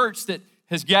young church that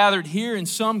has gathered here and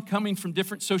some coming from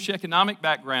different socioeconomic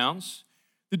backgrounds,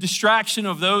 the distraction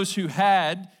of those who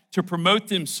had to promote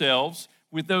themselves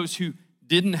with those who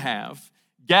didn't have,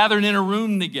 gathered in a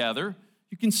room together.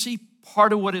 You can see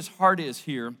part of what his heart is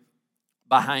here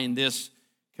behind this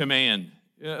command.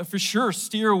 For sure,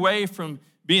 steer away from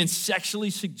being sexually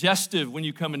suggestive when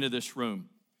you come into this room.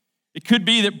 It could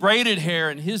be that braided hair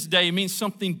in his day means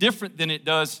something different than it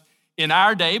does in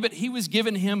our day, but he was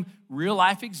giving him real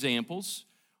life examples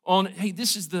on, hey,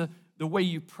 this is the way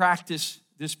you practice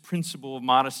this principle of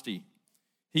modesty.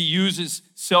 He uses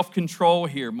self-control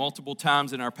here multiple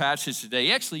times in our passage today.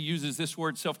 He actually uses this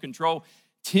word self-control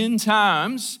 10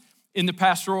 times in the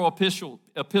pastoral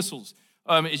epistles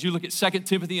as you look at 2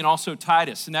 Timothy and also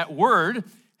Titus. And that word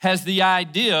has the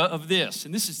idea of this.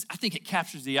 And this is, I think it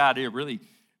captures the idea really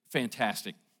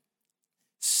fantastic.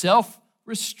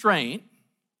 Self-restraint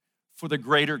for the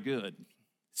greater good.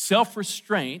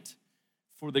 Self-restraint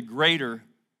for the greater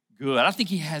good. I think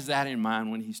he has that in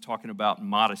mind when he's talking about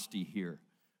modesty here.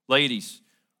 Ladies,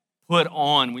 put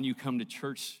on when you come to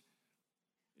church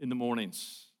in the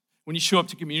mornings. When you show up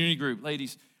to community group,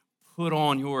 ladies, put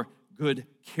on your good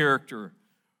character.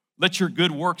 Let your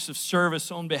good works of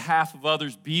service on behalf of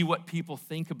others be what people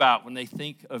think about when they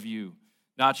think of you,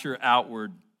 not your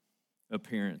outward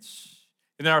appearance.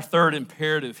 And then our third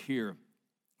imperative here,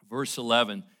 verse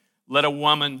 11, let a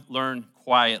woman learn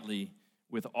quietly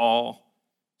with all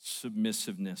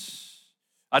submissiveness.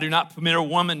 I do not permit a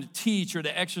woman to teach or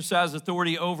to exercise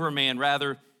authority over a man.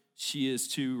 Rather, she is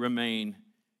to remain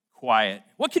quiet.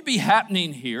 What could be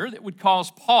happening here that would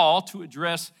cause Paul to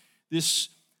address this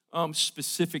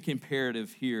specific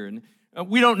imperative here? And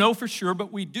we don't know for sure,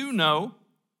 but we do know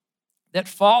that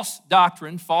false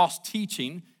doctrine, false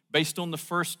teaching, based on the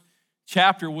first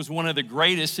chapter, was one of the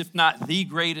greatest, if not the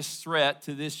greatest threat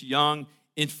to this young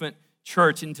infant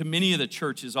church and to many of the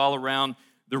churches all around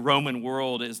the Roman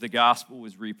world as the gospel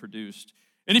was reproduced.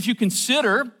 And if you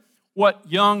consider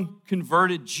what young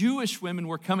converted Jewish women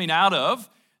were coming out of,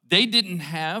 they didn't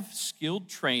have skilled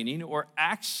training or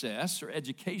access or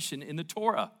education in the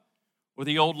Torah or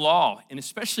the old law, and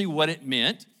especially what it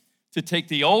meant to take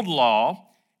the old law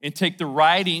and take the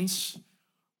writings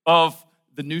of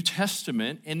the New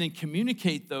Testament and then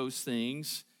communicate those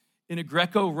things in a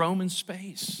Greco-Roman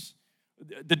space.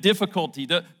 The difficulty,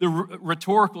 the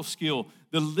rhetorical skill,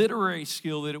 the literary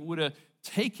skill that it would have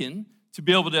taken to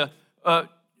be able to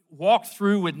walk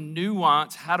through with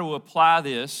nuance how to apply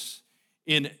this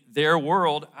in their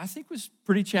world, I think was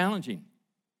pretty challenging.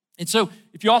 And so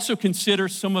if you also consider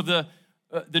some of the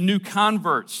new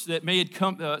converts that may have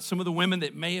come, some of the women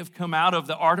that may have come out of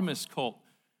the Artemis cult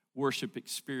worship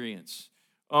experience,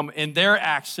 and their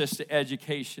access to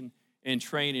education and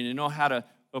training and know how to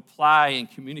apply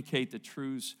and communicate the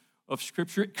truths of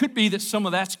Scripture. It could be that some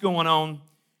of that's going on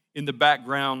in the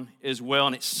background as well.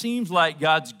 And it seems like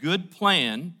God's good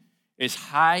plan is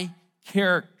high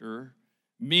character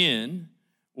men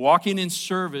walking in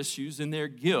service, using their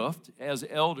gift as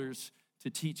elders to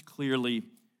teach clearly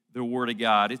the Word of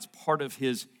God. It's part of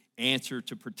his answer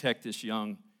to protect this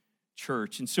young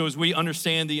church. And so as we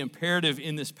understand the imperative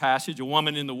in this passage, a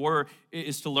woman in the Word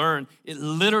is to learn, it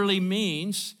literally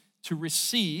means to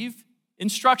receive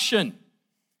instruction.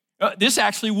 This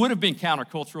actually would have been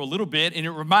countercultural a little bit, and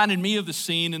it reminded me of the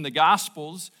scene in the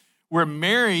Gospels where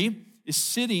Mary is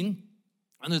sitting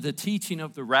under the teaching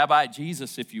of the Rabbi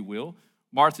Jesus, if you will.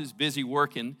 Martha's busy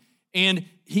working, and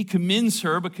he commends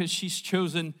her because she's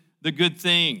chosen the good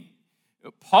thing.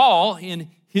 Paul, in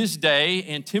his day,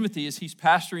 and Timothy, as he's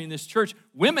pastoring this church,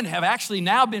 women have actually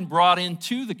now been brought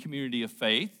into the community of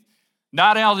faith,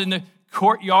 not out in the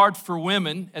courtyard for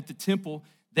women at the temple.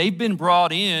 They've been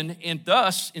brought in and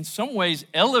thus, in some ways,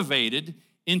 elevated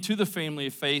into the family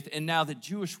of faith, and now the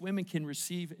Jewish women can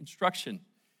receive instruction.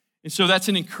 And so that's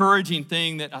an encouraging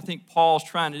thing that I think Paul's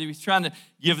trying to do. He's trying to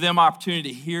give them opportunity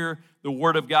to hear the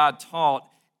Word of God taught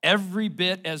every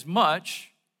bit as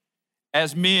much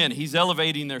as men. He's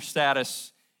elevating their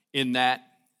status in that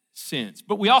sense.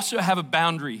 But we also have a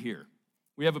boundary here.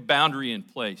 We have a boundary in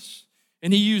place.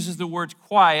 And he uses the words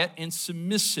quiet and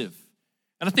submissive.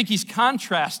 And I think he's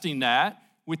contrasting that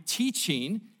with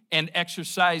teaching and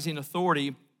exercising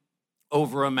authority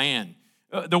over a man.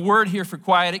 The word here for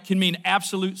quiet, it can mean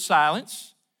absolute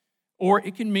silence, or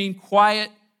it can mean quiet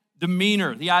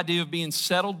demeanor, the idea of being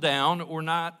settled down or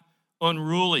not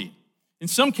unruly. In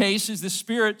some cases, the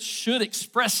Spirit should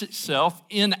express itself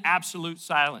in absolute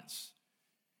silence.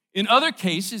 In other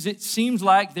cases, it seems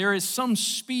like there is some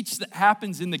speech that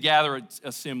happens in the gathered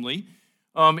assembly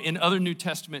in other New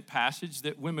Testament passages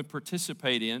that women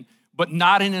participate in, but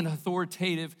not in an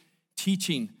authoritative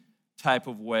teaching type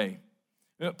of way.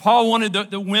 Paul wanted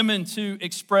the women to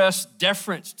express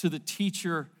deference to the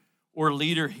teacher or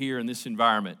leader here in this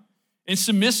environment. And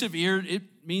submissive here, it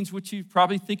means what you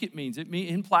probably think it means. It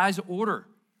implies order.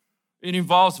 It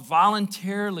involves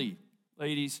voluntarily,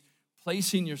 ladies,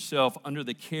 placing yourself under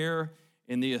the care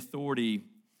and the authority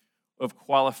of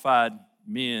qualified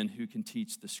men who can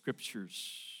teach the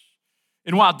scriptures.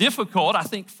 And while difficult, I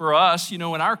think for us, in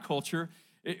our culture,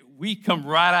 we come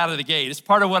right out of the gate. It's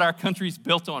part of what our country's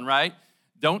built on, right?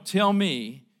 Don't tell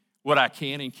me what I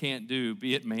can and can't do,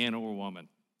 be it man or woman.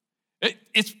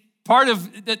 It's part of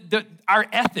our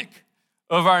ethic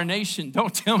of our nation.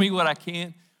 Don't tell me what I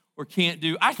can or can't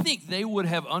do. I think they would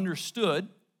have understood,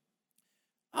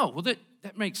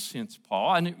 that makes sense, Paul.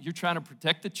 I know you're trying to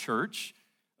protect the church.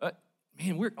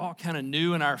 Man, we're all kind of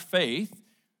new in our faith.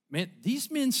 Man,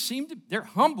 these men they're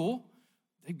humble.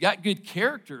 They've got good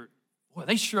character. Well,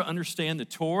 they sure understand the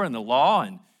Torah and the law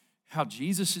and how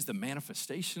Jesus is the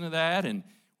manifestation of that. And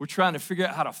we're trying to figure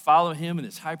out how to follow him in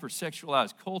this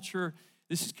hypersexualized culture.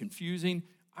 This is confusing.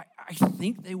 I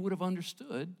think they would have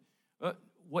understood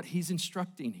what he's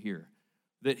instructing here,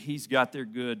 that he's got their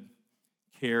good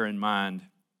care in mind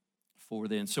for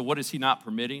them. So what is he not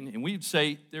permitting? And we'd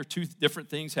say there are two different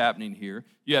things happening here.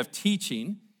 You have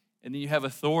teaching, and then you have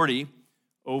authority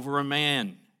over a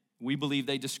man. We believe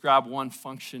they describe one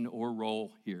function or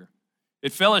role here.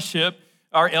 At Fellowship,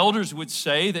 our elders would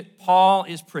say that Paul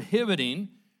is prohibiting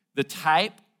the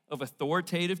type of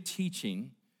authoritative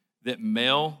teaching that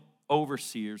male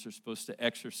overseers are supposed to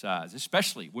exercise,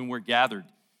 especially when we're gathered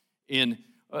in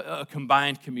a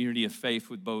combined community of faith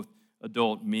with both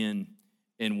adult men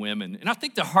and women. And I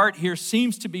think the heart here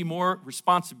seems to be more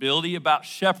responsibility about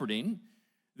shepherding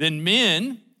than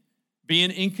men being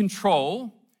in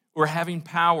control or having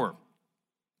power.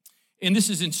 And this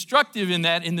is instructive in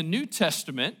that in the New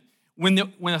Testament, when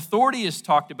authority is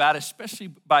talked about, especially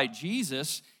by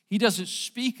Jesus, he doesn't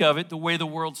speak of it the way the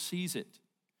world sees it.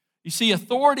 You see,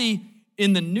 authority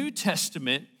in the New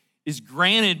Testament is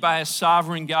granted by a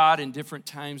sovereign God in different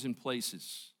times and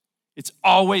places. It's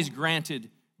always granted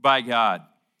by God.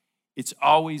 It's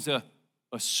always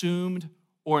assumed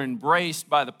or embraced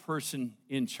by the person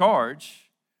in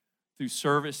charge through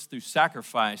service, through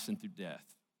sacrifice, and through death.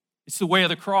 It's the way of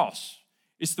the cross.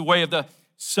 It's the way of the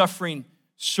suffering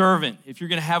servant. If you're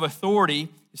going to have authority,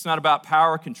 it's not about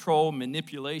power, control,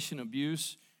 manipulation,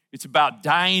 abuse. It's about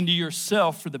dying to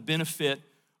yourself for the benefit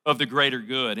of the greater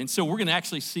good. And so we're going to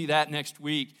actually see that next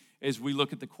week as we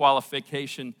look at the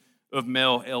qualification of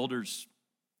male elders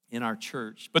in our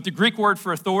church. But the Greek word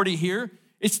for authority here,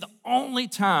 it's the only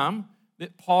time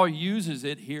that Paul uses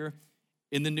it here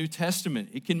in the New Testament.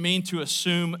 It can mean to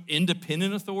assume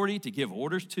independent authority, to give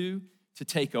orders to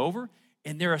take over.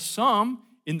 And there are some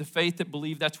in the faith that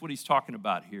believe that's what he's talking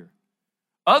about here.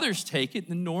 Others take it in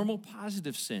the normal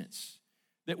positive sense,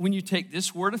 that when you take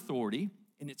this word authority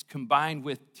and it's combined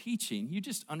with teaching, you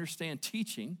just understand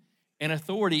teaching and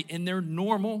authority in their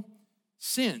normal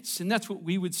sense. And that's what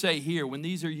we would say here. When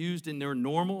these are used in their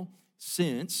normal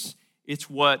sense, it's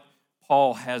what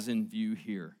Paul has in view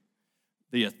here.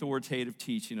 The authoritative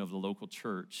teaching of the local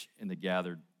church and the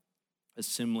gathered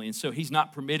assembly. And so he's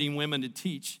not permitting women to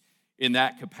teach in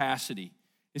that capacity.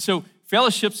 And so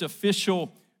Fellowship's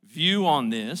official view on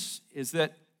this is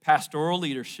that pastoral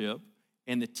leadership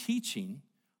and the teaching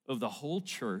of the whole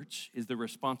church is the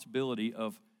responsibility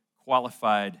of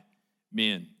qualified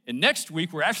men. And next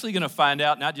week, we're actually going to find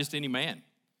out not just any man.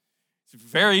 It's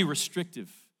very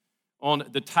restrictive on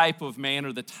the type of man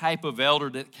or the type of elder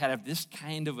that can have this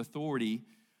kind of authority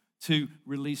to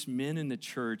release men in the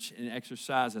church and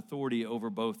exercise authority over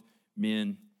both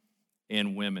men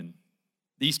and women.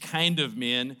 These kind of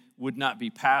men would not be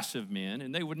passive men,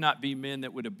 and they would not be men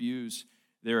that would abuse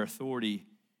their authority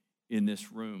in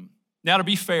this room. Now, to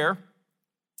be fair,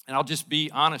 and I'll just be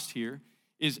honest here,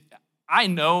 is I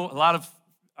know a lot of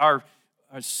our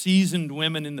seasoned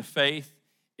women in the faith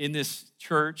in this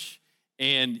church,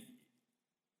 and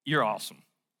you're awesome.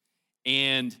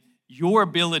 And your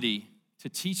ability to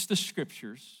teach the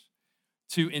scriptures,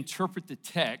 to interpret the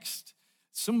text,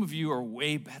 some of you are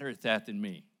way better at that than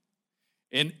me.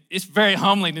 And it's very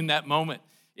humbling in that moment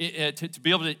to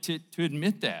be able to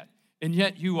admit that. And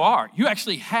yet you are. You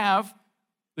actually have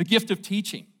the gift of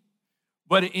teaching.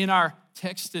 But in our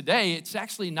text today, it's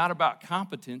actually not about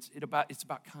competence. It's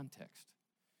about context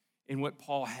and what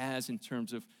Paul has in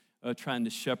terms of trying to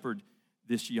shepherd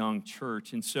this young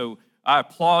church. And so I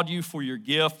applaud you for your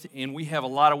gift, and we have a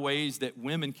lot of ways that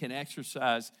women can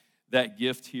exercise that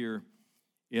gift here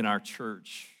in our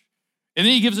church. And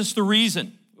then he gives us the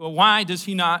reason. Well, why does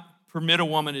he not permit a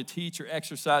woman to teach or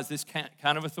exercise this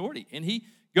kind of authority? And he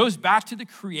goes back to the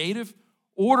creative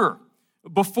order.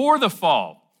 Before the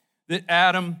fall, that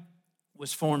Adam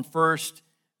was formed first,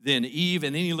 then Eve,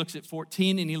 and then he looks at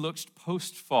 14 and he looks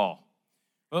post-fall.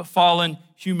 Fallen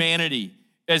humanity,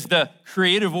 as the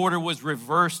creative order was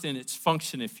reversed in its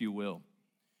function, if you will.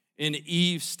 And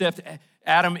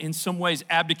Adam in some ways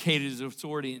abdicated his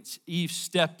authority, and Eve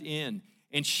stepped in,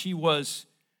 and she was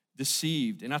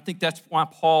deceived. And I think that's why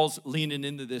Paul's leaning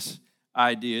into this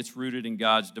idea. It's rooted in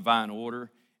God's divine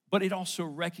order, but it also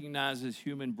recognizes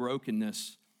human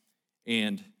brokenness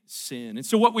and sin. And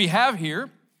so what we have here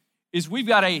is we've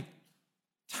got a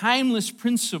timeless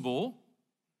principle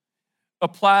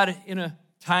applied in a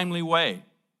timely way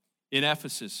in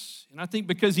Ephesus. And I think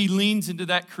because he leans into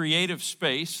that creative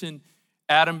space and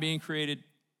Adam being created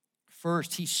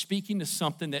first, he's speaking to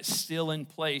something that's still in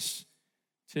place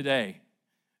today,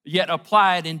 yet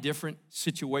applied in different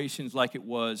situations like it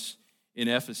was in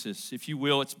Ephesus. If you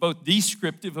will, it's both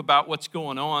descriptive about what's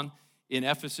going on in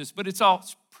Ephesus, but it's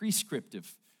also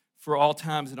prescriptive for all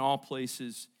times and all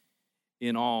places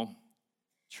in all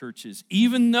churches.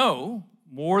 Even though,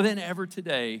 more than ever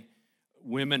today,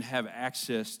 women have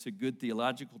access to good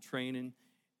theological training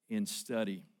and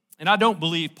study. And I don't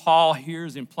believe Paul here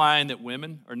is implying that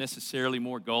women are necessarily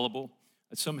more gullible.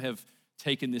 Some have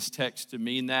taken this text to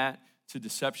mean that, to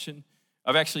deception.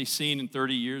 I've actually seen in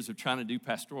 30 years of trying to do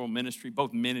pastoral ministry,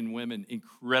 both men and women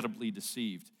incredibly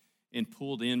deceived and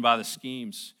pulled in by the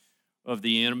schemes of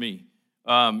the enemy.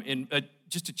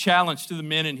 Just a challenge to the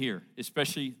men in here,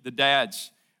 especially the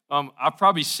dads. I've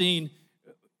probably seen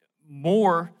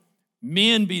more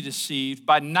men be deceived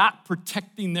by not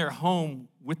protecting their home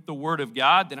with the Word of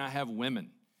God than I have women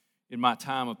in my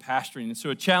time of pastoring. And so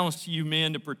a challenge to you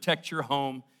men to protect your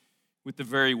home with the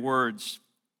very words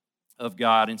of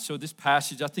God. And so this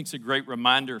passage, I think, is a great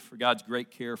reminder for God's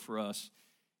great care for us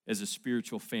as a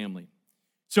spiritual family.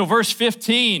 So verse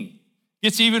 15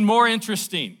 gets even more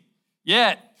interesting.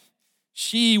 Yet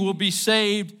she will be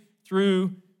saved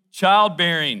through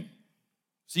childbearing.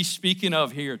 What's he speaking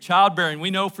of here? Childbearing. We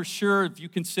know for sure, if you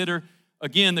consider,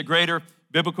 again, the greater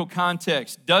biblical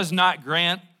context, does not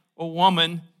grant a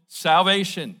woman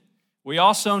salvation. We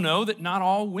also know that not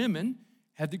all women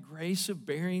have the grace of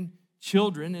bearing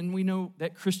children, and we know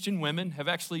that Christian women have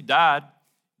actually died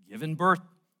giving birth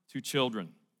to children.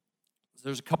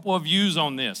 There's a couple of views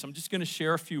on this. I'm just going to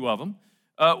share a few of them.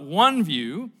 One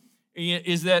view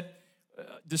is that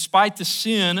despite the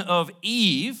sin of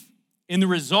Eve and the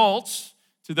results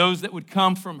to those that would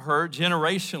come from her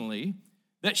generationally,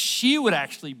 that she would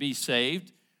actually be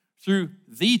saved through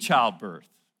the childbirth,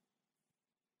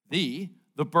 the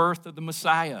birth of the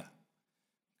Messiah.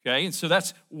 Okay, and so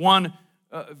that's one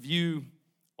view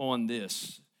on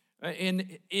this.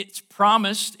 And it's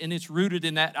promised and it's rooted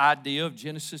in that idea of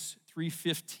Genesis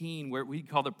 3:15, where we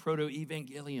call the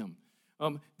proto-evangelium,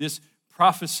 this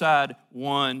prophesied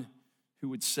one who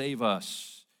would save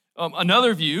us.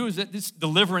 Another view is that this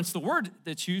deliverance, the word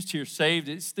that's used here, saved,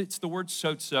 it's the word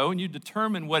sozo, and you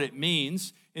determine what it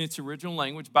means in its original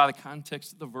language by the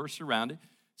context of the verse around it.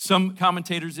 Some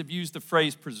commentators have used the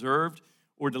phrase preserved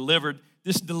or delivered.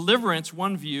 This deliverance,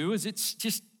 one view, is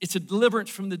it's a deliverance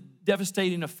from the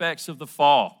devastating effects of the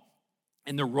fall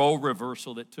and the role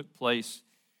reversal that took place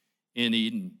in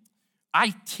Eden.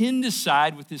 I tend to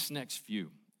side with this next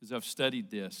view as I've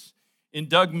studied this. And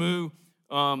Doug Moo,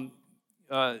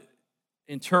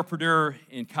 interpreter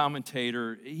and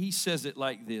commentator, he says it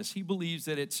like this. He believes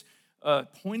that it's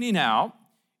pointing out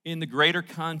in the greater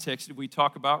context, if we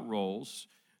talk about roles,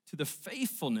 to the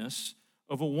faithfulness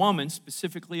of a woman,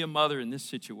 specifically a mother in this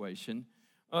situation,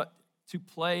 to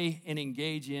play and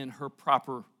engage in her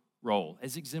proper role,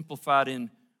 as exemplified in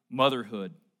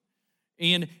motherhood.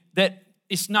 And that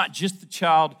it's not just the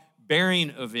childbearing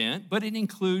event, but it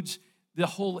includes the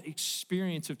whole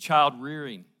experience of child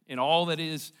rearing and all that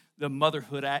is the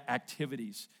motherhood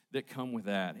activities that come with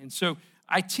that. And so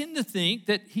I tend to think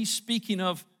that he's speaking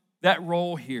of that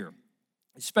role here,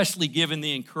 especially given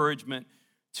the encouragement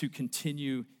to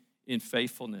continue in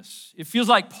faithfulness. It feels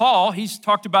like Paul, he's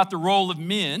talked about the role of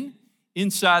men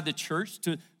inside the church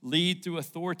to lead through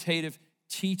authoritative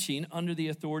teaching under the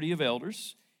authority of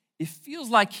elders. It feels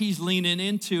like he's leaning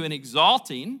into and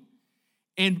exalting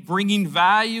and bringing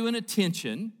value and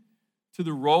attention to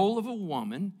the role of a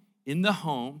woman in the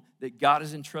home that God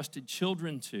has entrusted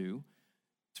children to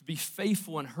be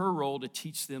faithful in her role to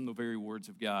teach them the very words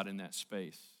of God in that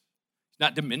space. He's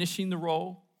not diminishing the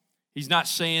role. He's not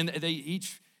saying that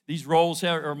these roles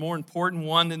are more important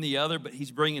one than the other, but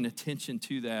he's bringing attention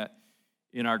to that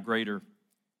in our greater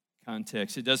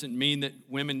context. It doesn't mean that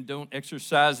women don't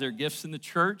exercise their gifts in the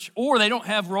church or they don't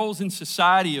have roles in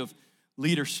society of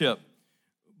leadership.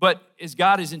 But as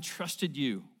God has entrusted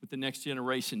you with the next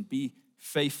generation, be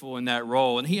faithful in that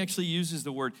role. And he actually uses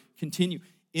the word continue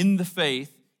in the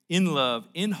faith, in love,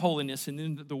 in holiness, and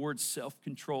in the word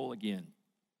self-control again.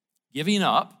 Giving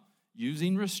up,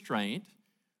 using restraint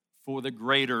for the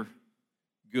greater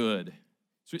good.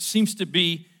 So it seems to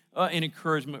be an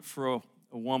encouragement for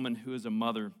a woman who is a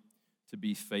mother to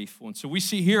be faithful. And so we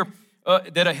see here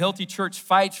that a healthy church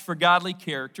fights for godly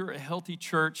character. A healthy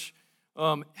church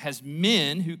has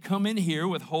men who come in here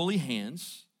with holy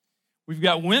hands. We've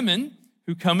got women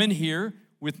who come in here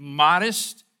with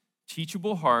modest,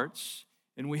 teachable hearts.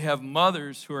 And we have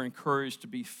mothers who are encouraged to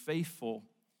be faithful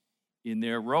in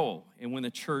their role. And when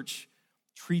the church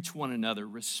treats one another,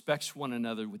 respects one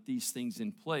another with these things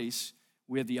in place,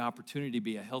 we have the opportunity to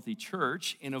be a healthy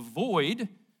church and avoid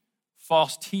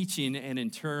false teaching and in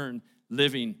turn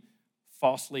living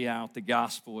falsely out the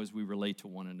gospel as we relate to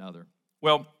one another.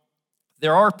 Well,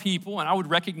 there are people, and I would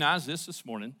recognize this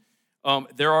morning,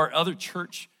 there are other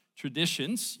church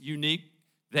traditions unique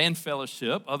than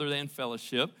fellowship, other than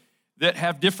fellowship, that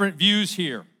have different views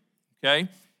here, okay?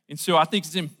 And so I think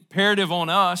it's imperative on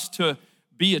us to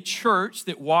be a church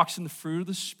that walks in the fruit of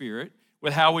the Spirit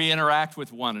with how we interact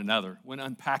with one another when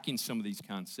unpacking some of these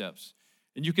concepts.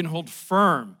 And you can hold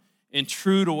firm and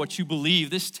true to what you believe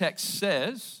this text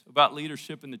says about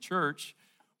leadership in the church,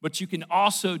 but you can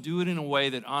also do it in a way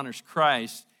that honors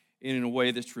Christ and in a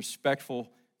way that's respectful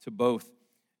to both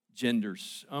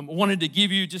genders. I wanted to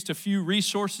give you just a few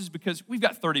resources because we've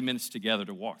got 30 minutes together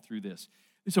to walk through this.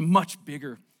 It's a much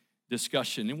bigger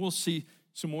discussion, and we'll see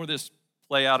some more of this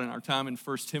play out in our time in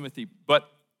 1 Timothy. But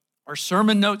our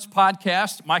sermon notes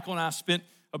podcast, Michael and I spent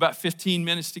about 15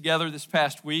 minutes together this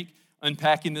past week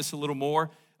unpacking this a little more.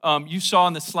 You saw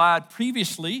on the slide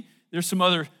previously, there's some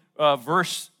other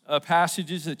verse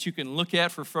passages that you can look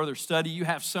at for further study. You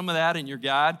have some of that in your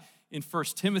guide in 1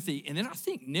 Timothy. And then I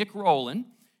think Nick Rowland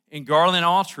and Garland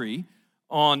Autry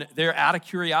on their Out of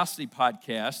Curiosity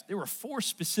podcast, there were 4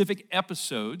 specific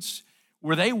episodes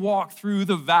where they walk through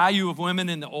the value of women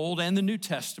in the Old and the New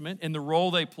Testament and the role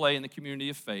they play in the community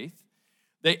of faith.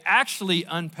 They actually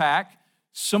unpack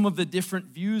some of the different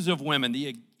views of women,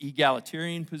 the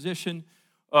egalitarian position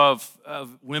of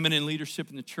women in leadership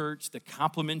in the church, the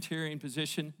complementarian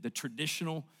position, the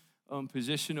traditional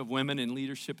position of women in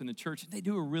leadership in the church. They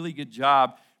do a really good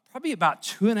job, probably about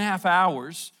 2.5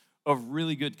 hours of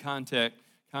really good content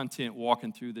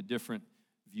walking through the different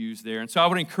views there. And so I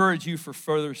would encourage you for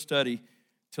further study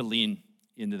to lean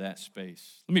into that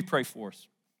space. Let me pray for us.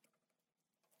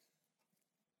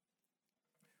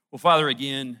 Well, Father,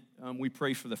 again, we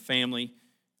pray for the family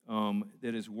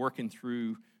that is working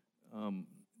through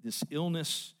this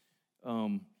illness,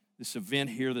 this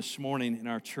event here this morning in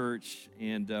our church,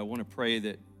 and I want to pray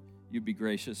that you'd be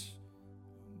gracious.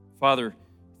 Father,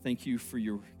 thank you for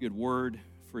your good word,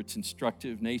 for its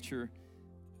instructive nature.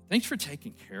 Thanks for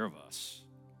taking care of us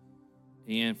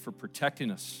and for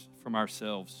protecting us from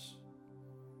ourselves.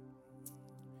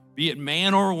 Be it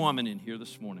man or woman in here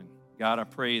this morning, God, I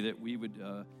pray that we would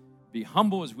be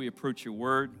humble as we approach your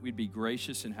word. We'd be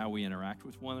gracious in how we interact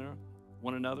with one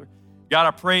another. God,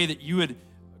 I pray that you would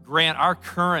grant our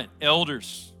current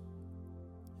elders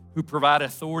who provide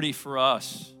authority for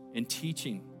us in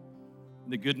teaching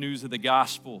the good news of the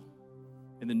gospel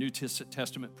and the New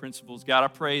Testament principles. God, I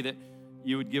pray that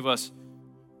you would give us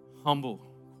humble,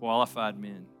 qualified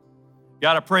men.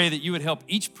 God, I pray that you would help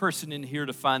each person in here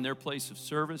to find their place of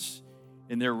service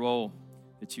and their role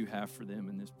that you have for them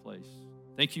in this place.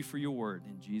 Thank you for your word.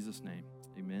 In Jesus' name,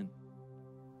 amen.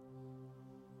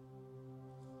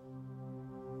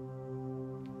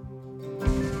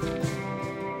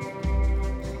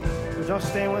 Would y'all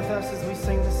stand with us as we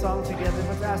sing this song together?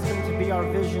 Let's ask him to be our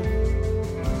vision.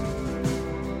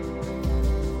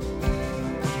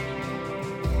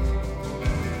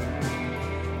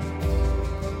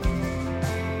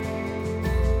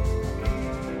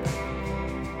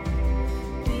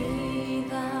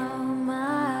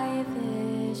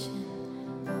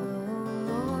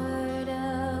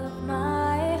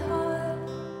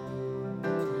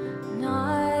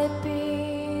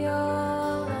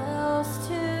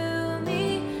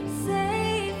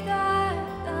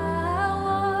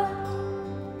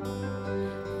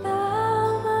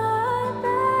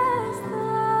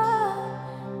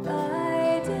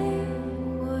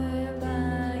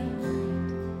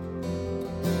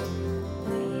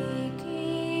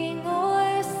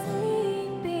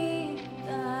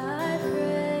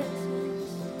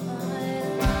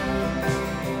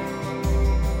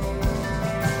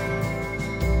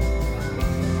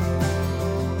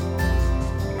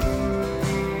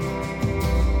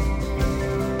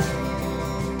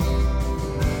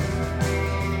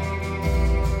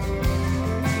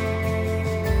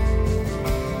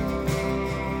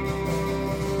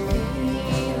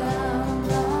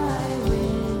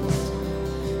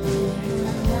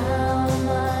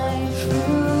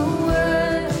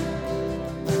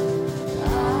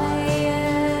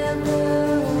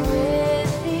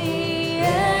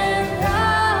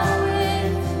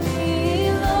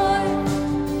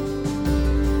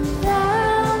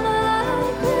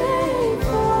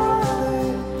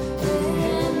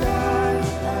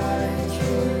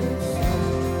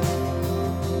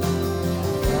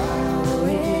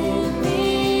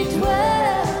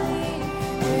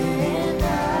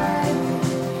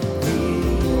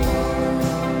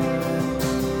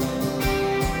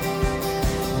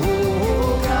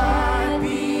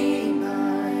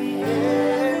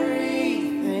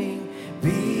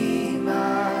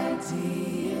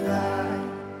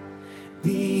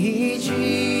 Be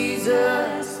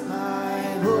Jesus,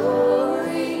 my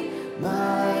glory,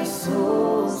 my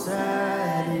soul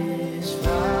satisfied.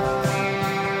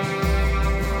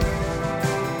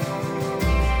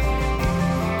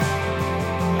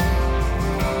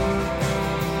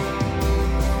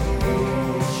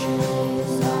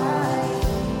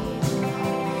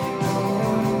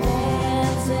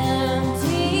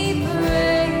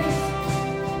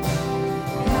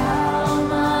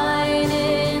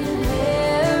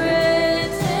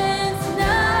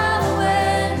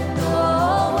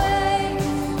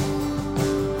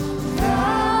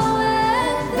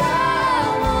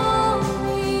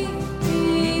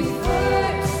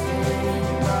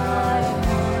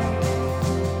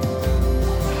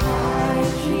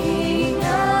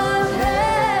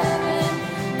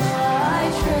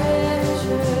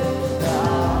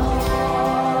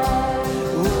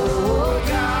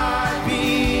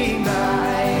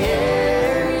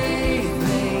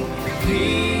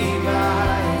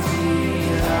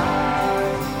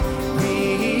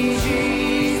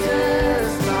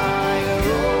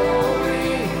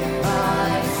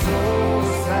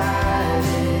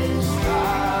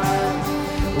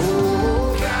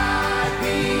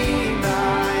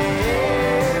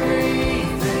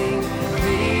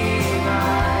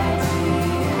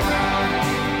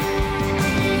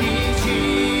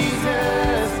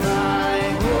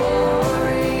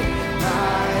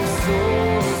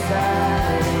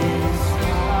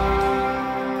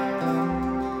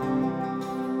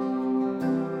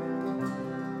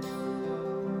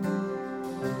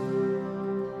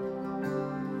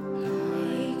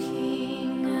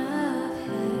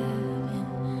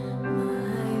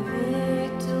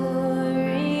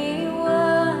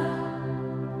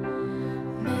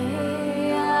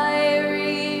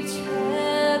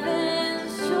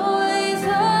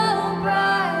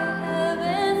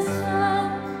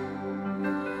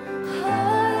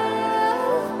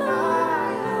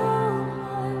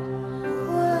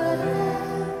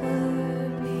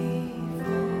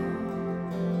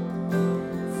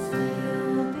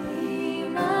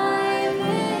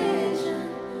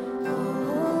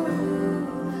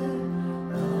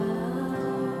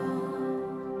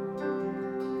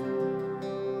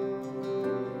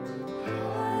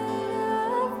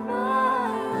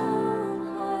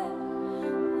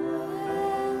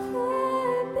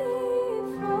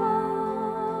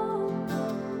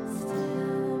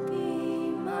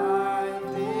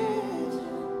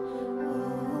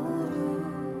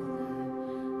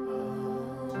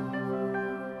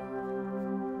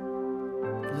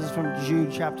 This is from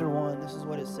Jude chapter 1. This is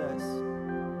what it says.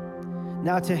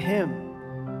 Now to him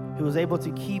who is able to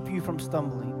keep you from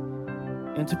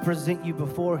stumbling and to present you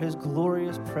before his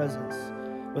glorious presence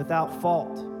without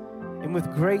fault and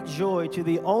with great joy, to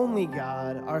the only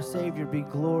God, our Savior, be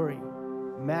glory,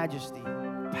 majesty,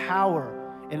 power,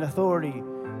 and authority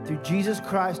through Jesus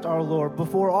Christ our Lord,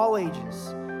 before all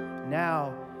ages,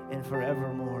 now and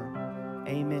forevermore.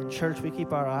 Amen. Church, we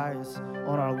keep our eyes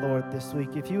on our Lord this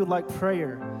week. If you would like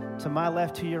prayer to my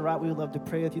left, to your right, we would love to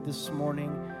pray with you this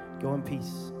morning. Go in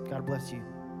peace. God bless you.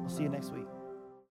 We'll see you next week.